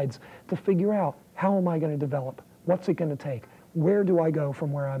and guides to figure out, how am I going to develop? What's it going to take? Where do I go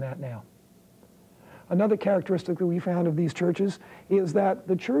from where I'm at now? Another characteristic that we found of these churches is that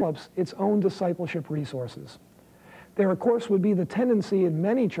the church develops its own discipleship resources. There, of course, would be the tendency in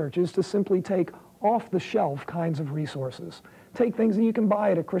many churches to simply take off-the-shelf kinds of resources. Take things that you can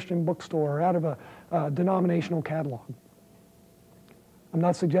buy at a Christian bookstore or out of a denominational catalog. I'm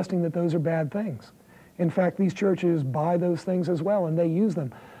not suggesting that those are bad things. In fact, these churches buy those things as well, and they use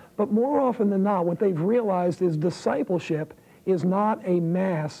them. But more often than not, what they've realized is discipleship is not a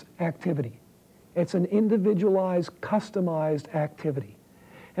mass activity. It's an individualized, customized activity.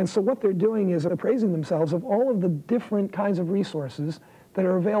 And so what they're doing is appraising themselves of all of the different kinds of resources that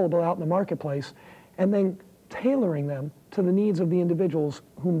are available out in the marketplace, and then tailoring them to the needs of the individuals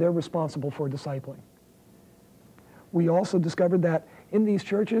whom they're responsible for discipling. We also discovered that in these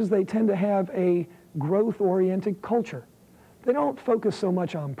churches, they tend to have a growth-oriented culture. They don't focus so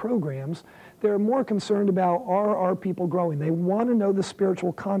much on programs. They're more concerned about, are our people growing? They want to know the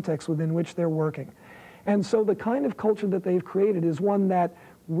spiritual context within which they're working. And so the kind of culture that they've created is one that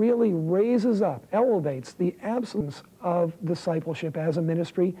really raises up, elevates the absence of discipleship as a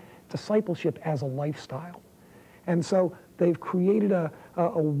ministry, discipleship as a lifestyle. And so they've created a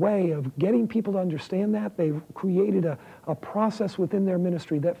way of getting people to understand that. They've created a process within their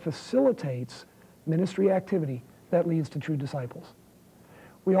ministry that facilitates ministry activity that leads to true disciples.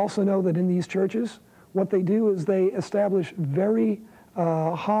 We also know that in these churches, what they do is they establish very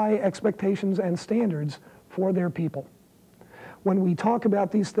high expectations and standards for their people. When we talk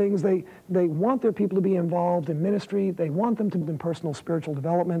about these things, they want their people to be involved in ministry. They want them to be in personal spiritual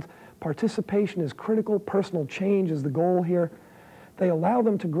development. Participation is critical. Personal change is the goal here. They allow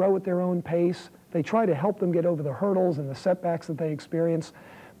them to grow at their own pace. They try to help them get over the hurdles and the setbacks that they experience.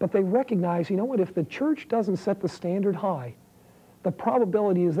 But they recognize, you know what, if the church doesn't set the standard high, the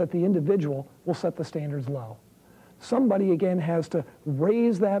probability is that the individual will set the standards low. Somebody, again, has to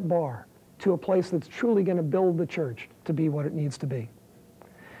raise that bar to a place that's truly going to build the church to be what it needs to be.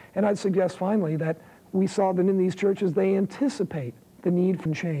 And I'd suggest, finally, that we saw that in these churches, they anticipate the need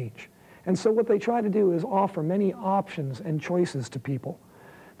for change. And so what they try to do is offer many options and choices to people.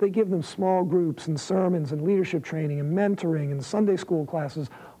 They give them small groups and sermons and leadership training and mentoring and Sunday school classes,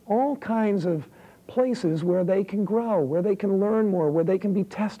 all kinds of places where they can grow, where they can learn more, where they can be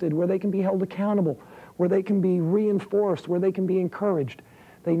tested, where they can be held accountable, where they can be reinforced, where they can be encouraged.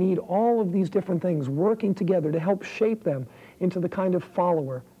 They need all of these different things working together to help shape them into the kind of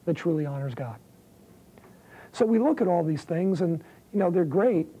follower that truly honors God. So we look at all these things and, you know, they're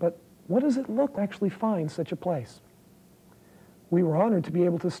great, but what does it look to actually find such a place? We were honored to be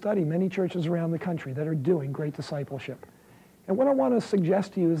able to study many churches around the country that are doing great discipleship. And what I want to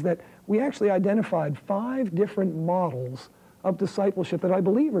suggest to you is that we actually identified 5 different models of discipleship that I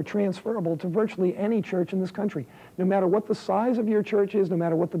believe are transferable to virtually any church in this country. No matter what the size of your church is, no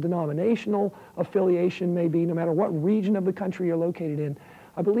matter what the denominational affiliation may be, no matter what region of the country you're located in,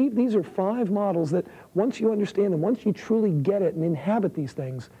 I believe these are 5 models that once you understand them, once you truly get it and inhabit these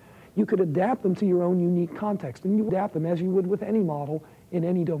things, you could adapt them to your own unique context, and you adapt them as you would with any model in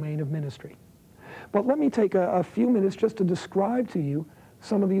any domain of ministry. But let me take a few minutes just to describe to you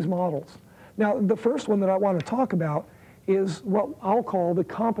some of these models. Now, the first one that I want to talk about is what I'll call the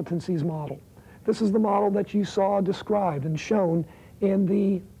competencies model. This is the model that you saw described and shown in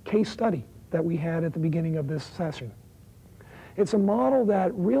the case study that we had at the beginning of this session. It's a model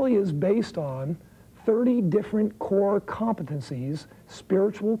that really is based on 30 different core competencies,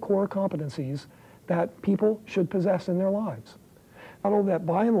 spiritual core competencies, that people should possess in their lives. A model that,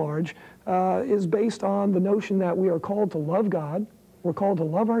 by and large, is based on the notion that we are called to love God, we're called to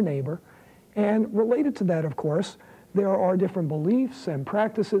love our neighbor, and related to that, of course, there are different beliefs and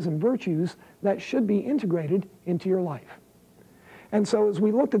practices and virtues that should be integrated into your life. And so as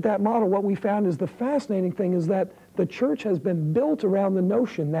we looked at that model, what we found is the fascinating thing is that the church has been built around the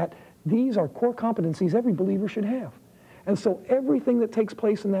notion that these are core competencies every believer should have. And so everything that takes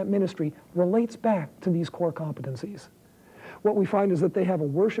place in that ministry relates back to these core competencies. What we find is that they have a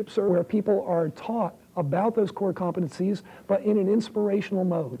worship service where people are taught about those core competencies, but in an inspirational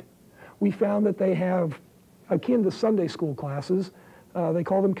mode. We found that they have, akin to Sunday school classes, they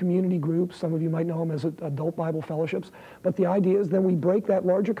call them community groups. Some of you might know them as adult Bible fellowships. But the idea is then we break that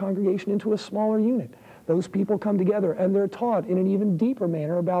larger congregation into a smaller unit. Those people come together and they're taught in an even deeper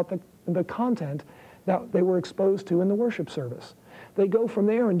manner about the content that they were exposed to in the worship service. They go from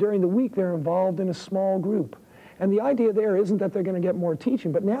there, and during the week they're involved in a small group. And the idea there isn't that they're going to get more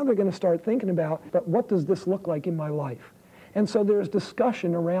teaching, but now they're going to start thinking about, but what does this look like in my life? And so there's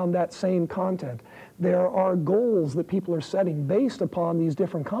discussion around that same content. There are goals that people are setting based upon these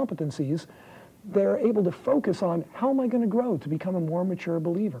different competencies. They're able to focus on, how am I going to grow to become a more mature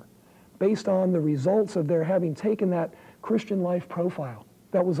believer? Based on the results of their having taken that Christian life profile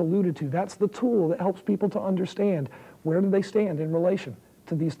that was alluded to. That's the tool that helps people to understand where do they stand in relation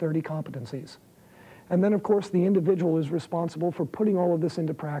to these 30 competencies. And then, of course, the individual is responsible for putting all of this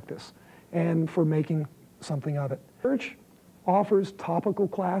into practice and for making something of it. Church offers topical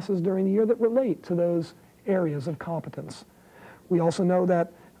classes during the year that relate to those areas of competence. We also know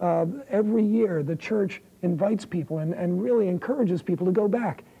that every year the church invites people and really encourages people to go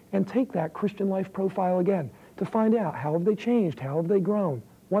back and take that Christian life profile again to find out, how have they changed, how have they grown,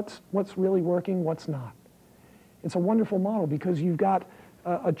 what's really working, what's not. It's a wonderful model because you've got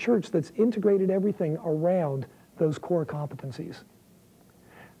a church that's integrated everything around those core competencies.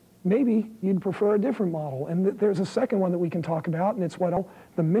 Maybe you'd prefer a different model, and there's a second one that we can talk about, and it's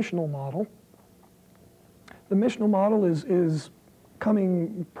the missional model. The missional model is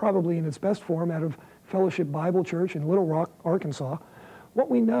coming probably in its best form out of Fellowship Bible Church in Little Rock, Arkansas. What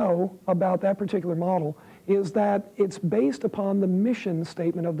we know about that particular model is that it's based upon the mission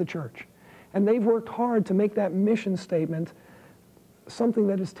statement of the church. And they've worked hard to make that mission statement something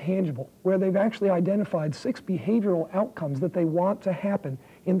that is tangible, where they've actually identified 6 behavioral outcomes that they want to happen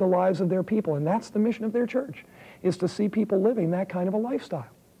in the lives of their people. And that's the mission of their church, is to see people living that kind of a lifestyle.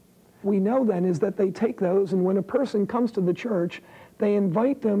 We know then is that they take those, and when a person comes to the church, they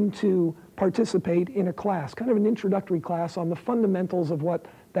invite them to participate in a class, kind of an introductory class on the fundamentals of what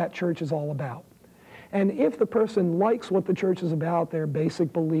that church is all about. And if the person likes what the church is about, their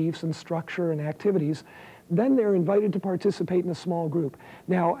basic beliefs and structure and activities, then they're invited to participate in a small group.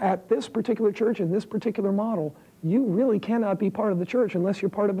 Now, at this particular church, in this particular model, you really cannot be part of the church unless you're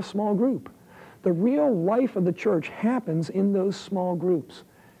part of a small group. The real life of the church happens in those small groups.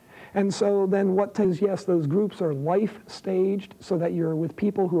 And so then what is, yes, those groups are life staged so that you're with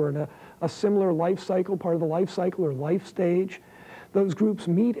people who are in a similar life cycle, part of the life cycle or life stage. Those groups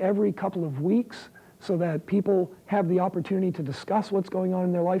meet every couple of weeks so that people have the opportunity to discuss what's going on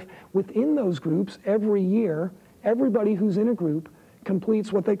in their life. Within those groups, every year, everybody who's in a group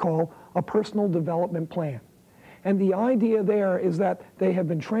completes what they call a personal development plan. And the idea there is that they have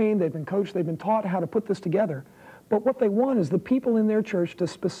been trained, they've been coached, they've been taught how to put this together. But what they want is the people in their church to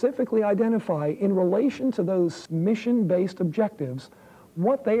specifically identify, in relation to those mission-based objectives,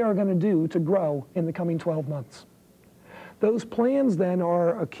 what they are going to do to grow in the coming 12 months. Those plans then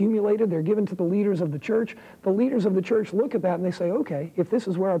are accumulated, they're given to the leaders of the church. The leaders of the church look at that and they say, okay, if this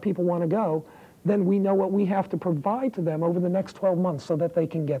is where our people want to go, then we know what we have to provide to them over the next 12 months so that they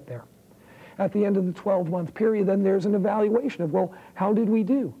can get there. At the end of the 12-month period, then there's an evaluation of, well, how did we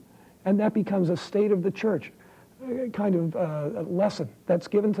do? And that becomes a state of the church kind of a lesson that's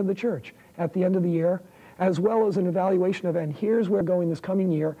given to the church at the end of the year, as well as an evaluation of, and here's where we're going this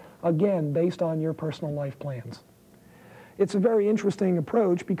coming year, again, based on your personal life plans. It's a very interesting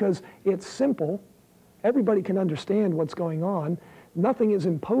approach because it's simple. Everybody can understand what's going on. Nothing is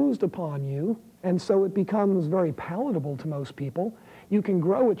imposed upon you, and so it becomes very palatable to most people. You can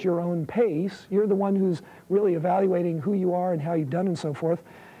grow at your own pace. You're the one who's really evaluating who you are and how you've done and so forth.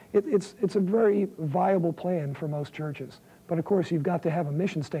 It's a very viable plan for most churches. But of course, you've got to have a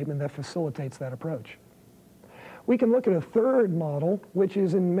mission statement that facilitates that approach. We can look at a third model, which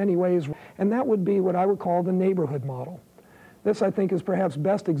is in many ways, and that would be what I would call the neighborhood model. This, I think, is perhaps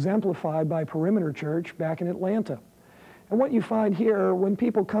best exemplified by Perimeter Church back in Atlanta. And what you find here, when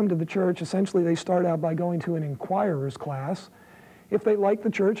people come to the church, essentially they start out by going to an inquirer's class. If they like the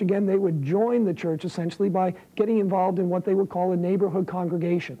church, again, they would join the church essentially by getting involved in what they would call a neighborhood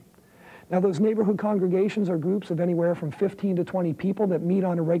congregation. Now, those neighborhood congregations are groups of anywhere from 15 to 20 people that meet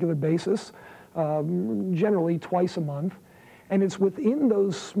on a regular basis, generally twice a month. And it's within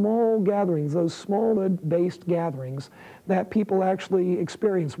those small gatherings, those small-based gatherings, that people actually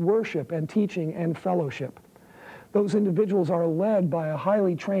experience worship and teaching and fellowship. Those individuals are led by a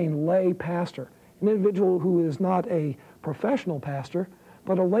highly trained lay pastor, an individual who is not a professional pastor,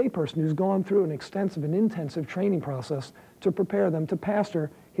 but a lay person who's gone through an extensive and intensive training process to prepare them to pastor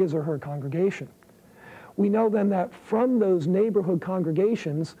his or her congregation. We know then that from those neighborhood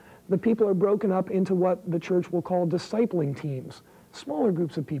congregations, the people are broken up into what the church will call discipling teams, smaller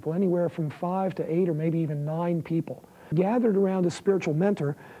groups of people, anywhere from 5 to 8 or maybe even 9 people, gathered around a spiritual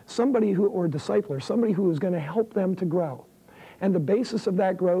mentor, somebody who, or discipler, somebody who is going to help them to grow. And the basis of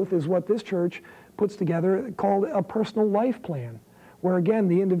that growth is what this church puts together called a personal life plan, where again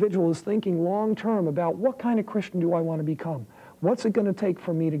the individual is thinking long term about what kind of Christian do I want to become? What's it going to take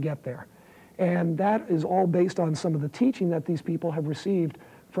for me to get there? And that is all based on some of the teaching that these people have received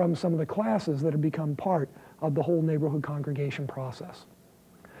from some of the classes that have become part of the whole neighborhood congregation process.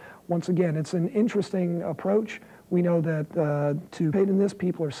 Once again, it's an interesting approach. We know that to participate in this,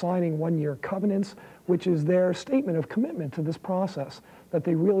 people are signing one-year covenants, which is their statement of commitment to this process, that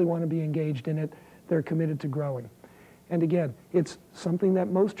they really want to be engaged in it, they're committed to growing. And again, it's something that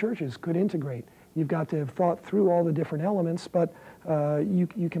most churches could integrate. You've got to have thought through all the different elements, but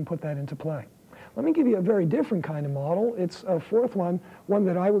you can put that into play. Let me give you a very different kind of model. It's a fourth one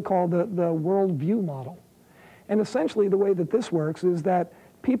that I would call the worldview model. And essentially the way that this works is that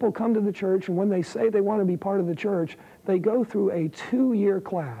people come to the church, and when they say they want to be part of the church, they go through a 2-year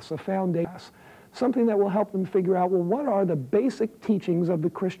class, a foundation class, something that will help them figure out, well, what are the basic teachings of the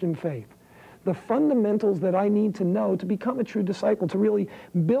Christian faith? The fundamentals that I need to know to become a true disciple, to really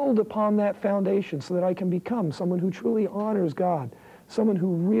build upon that foundation so that I can become someone who truly honors God, someone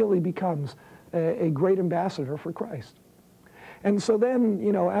who really becomes a great ambassador for Christ. And so then,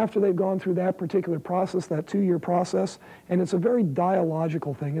 after they've gone through that particular process, that 2-year process, and it's a very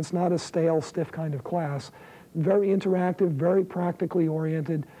dialogical thing. It's not a stale, stiff kind of class. Very interactive, very practically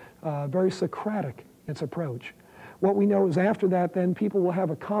oriented, very Socratic, its approach. What we know is after that, then, people will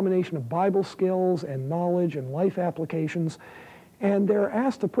have a combination of Bible skills and knowledge and life applications, and they're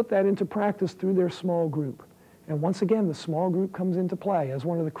asked to put that into practice through their small group. And once again, the small group comes into play as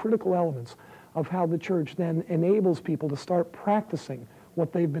one of the critical elements of how the church then enables people to start practicing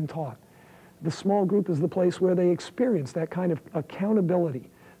what they've been taught. The small group is the place where they experience that kind of accountability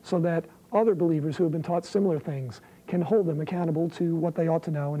so that other believers who have been taught similar things can hold them accountable to what they ought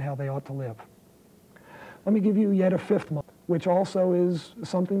to know and how they ought to live. Let me give you yet a fifth model, which also is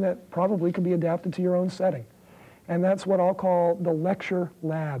something that probably could be adapted to your own setting. And that's what I'll call the lecture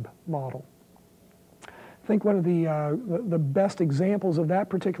lab model. I think one of the best examples of that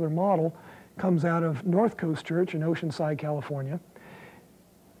particular model comes out of North Coast Church in Oceanside, California.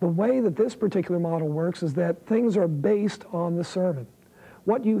 The way that this particular model works is that things are based on the sermon.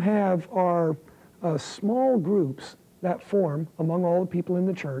 What you have are small groups that form among all the people in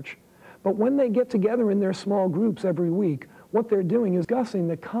the church, but when they get together in their small groups every week, what they're doing is discussing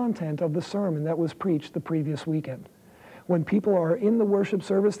the content of the sermon that was preached the previous weekend. When people are in the worship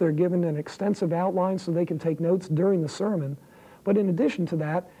service, they're given an extensive outline so they can take notes during the sermon, but in addition to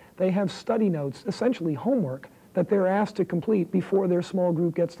that, they have study notes, essentially homework, that they're asked to complete before their small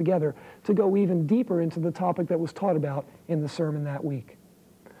group gets together to go even deeper into the topic that was taught about in the sermon that week.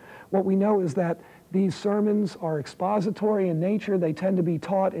 What we know is that these sermons are expository in nature. They tend to be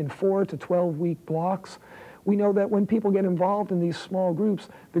taught in 4 to 12-week blocks. We know that when people get involved in these small groups,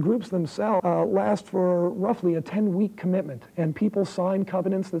 the groups themselves last for roughly a 10-week commitment, and people sign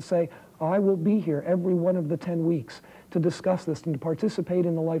covenants that say, I will be here every one of the 10 weeks to discuss this and to participate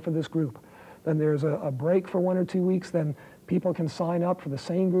in the life of this group. Then there's a break for 1 or 2 weeks, then people can sign up for the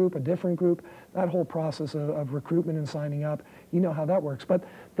same group, a different group. That whole process of recruitment and signing up, you know how that works. But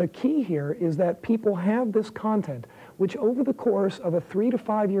the key here is that people have this content, which over the course of a 3 to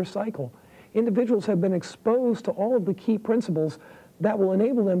 5 year cycle, individuals have been exposed to all of the key principles that will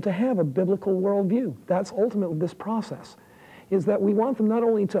enable them to have a biblical worldview. That's ultimately this process, is that we want them not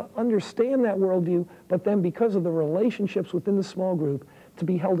only to understand that worldview, but then because of the relationships within the small group, to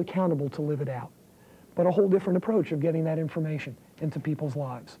be held accountable to live it out. But a whole different approach of getting that information into people's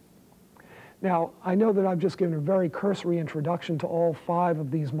lives. Now, I know that I've just given a very cursory introduction to all 5 of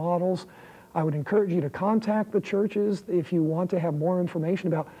these models. I would encourage you to contact the churches if you want to have more information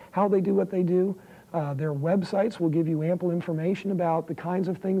about how they do what they do. Their websites will give you ample information about the kinds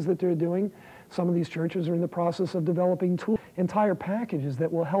of things that they're doing. Some of these churches are in the process of developing entire packages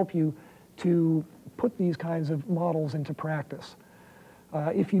that will help you to put these kinds of models into practice.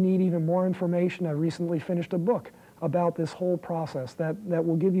 If you need even more information, I recently finished a book about this whole process that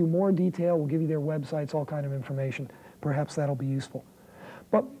will give you more detail, will give you their websites, all kind of information. Perhaps that'll be useful.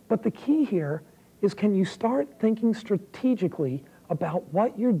 But the key here is, can you start thinking strategically about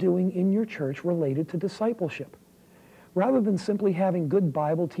what you're doing in your church related to discipleship? Rather than simply having good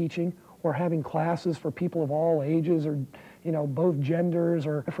Bible teaching or having classes for people of all ages or both genders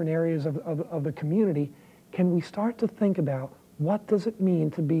or different areas of the community, can we start to think about what does it mean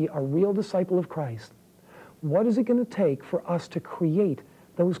to be a real disciple of Christ? What is it going to take for us to create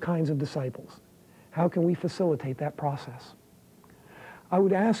those kinds of disciples? How can we facilitate that process? I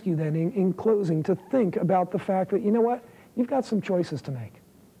would ask you then, in closing, to think about the fact that, you know what, you've got some choices to make.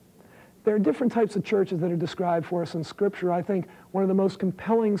 There are different types of churches that are described for us in Scripture. I think one of the most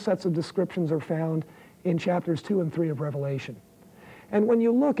compelling sets of descriptions are found in chapters 2 and 3 of Revelation. And when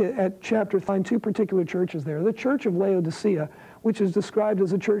you look at chapter 3, find 2 particular churches there. The church of Laodicea, which is described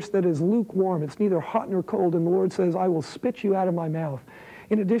as a church that is lukewarm. It's neither hot nor cold, and the Lord says, I will spit you out of my mouth.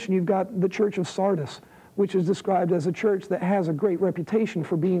 In addition, you've got the church of Sardis, which is described as a church that has a great reputation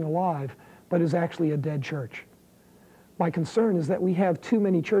for being alive, but is actually a dead church. My concern is that we have too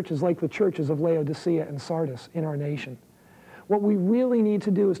many churches like the churches of Laodicea and Sardis in our nation. What we really need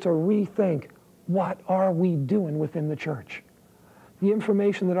to do is to rethink, what are we doing within the church? The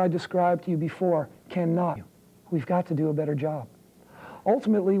information that I described to you before cannot. We've got to do a better job.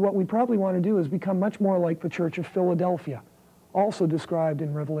 Ultimately, what we probably want to do is become much more like the Church of Philadelphia, also described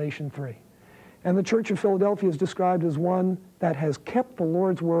in Revelation 3. And the Church of Philadelphia is described as one that has kept the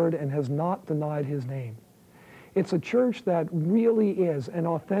Lord's word and has not denied his name. It's a church that really is an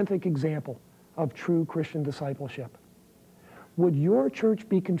authentic example of true Christian discipleship. Would your church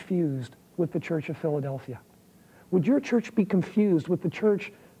be confused with the Church of Philadelphia? Would your church be confused with the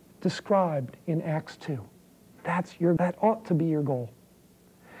church described in Acts 2? That ought to be your goal.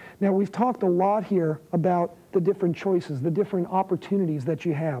 Now, we've talked a lot here about the different choices, the different opportunities that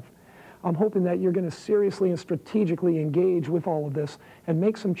you have. I'm hoping that you're going to seriously and strategically engage with all of this and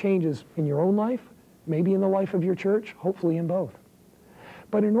make some changes in your own life, maybe in the life of your church, hopefully in both.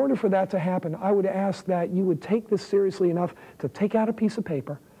 But in order for that to happen, I would ask that you would take this seriously enough to take out a piece of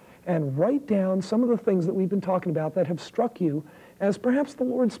paper and write down some of the things that we've been talking about that have struck you as perhaps the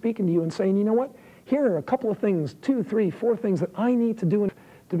Lord speaking to you and saying, you know what, here are a couple of things, 2, 3, 4 things that I need to do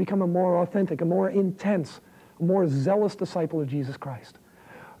to become a more authentic, a more intense, a more zealous disciple of Jesus Christ.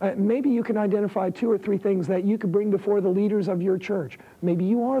 Maybe you can identify 2 or 3 things that you could bring before the leaders of your church. Maybe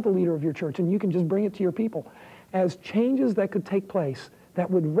you are the leader of your church and you can just bring it to your people as changes that could take place that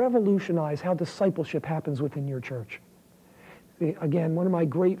would revolutionize how discipleship happens within your church. Again, one of my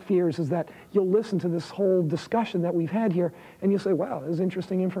great fears is that you'll listen to this whole discussion that we've had here and you'll say, wow, this is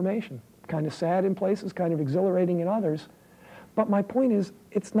interesting information. Kind of sad in places, kind of exhilarating in others. But my point is,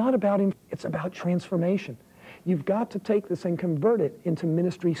 it's not about, it's about transformation. You've got to take this and convert it into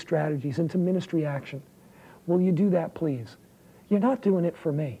ministry strategies, into ministry action. Will you do that, please? You're not doing it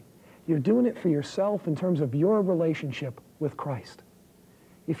for me. You're doing it for yourself in terms of your relationship with Christ.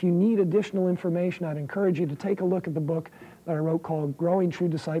 If you need additional information, I'd encourage you to take a look at the book that I wrote called Growing True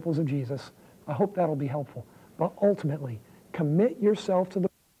Disciples of Jesus. I hope that'll be helpful. But ultimately, commit yourself to the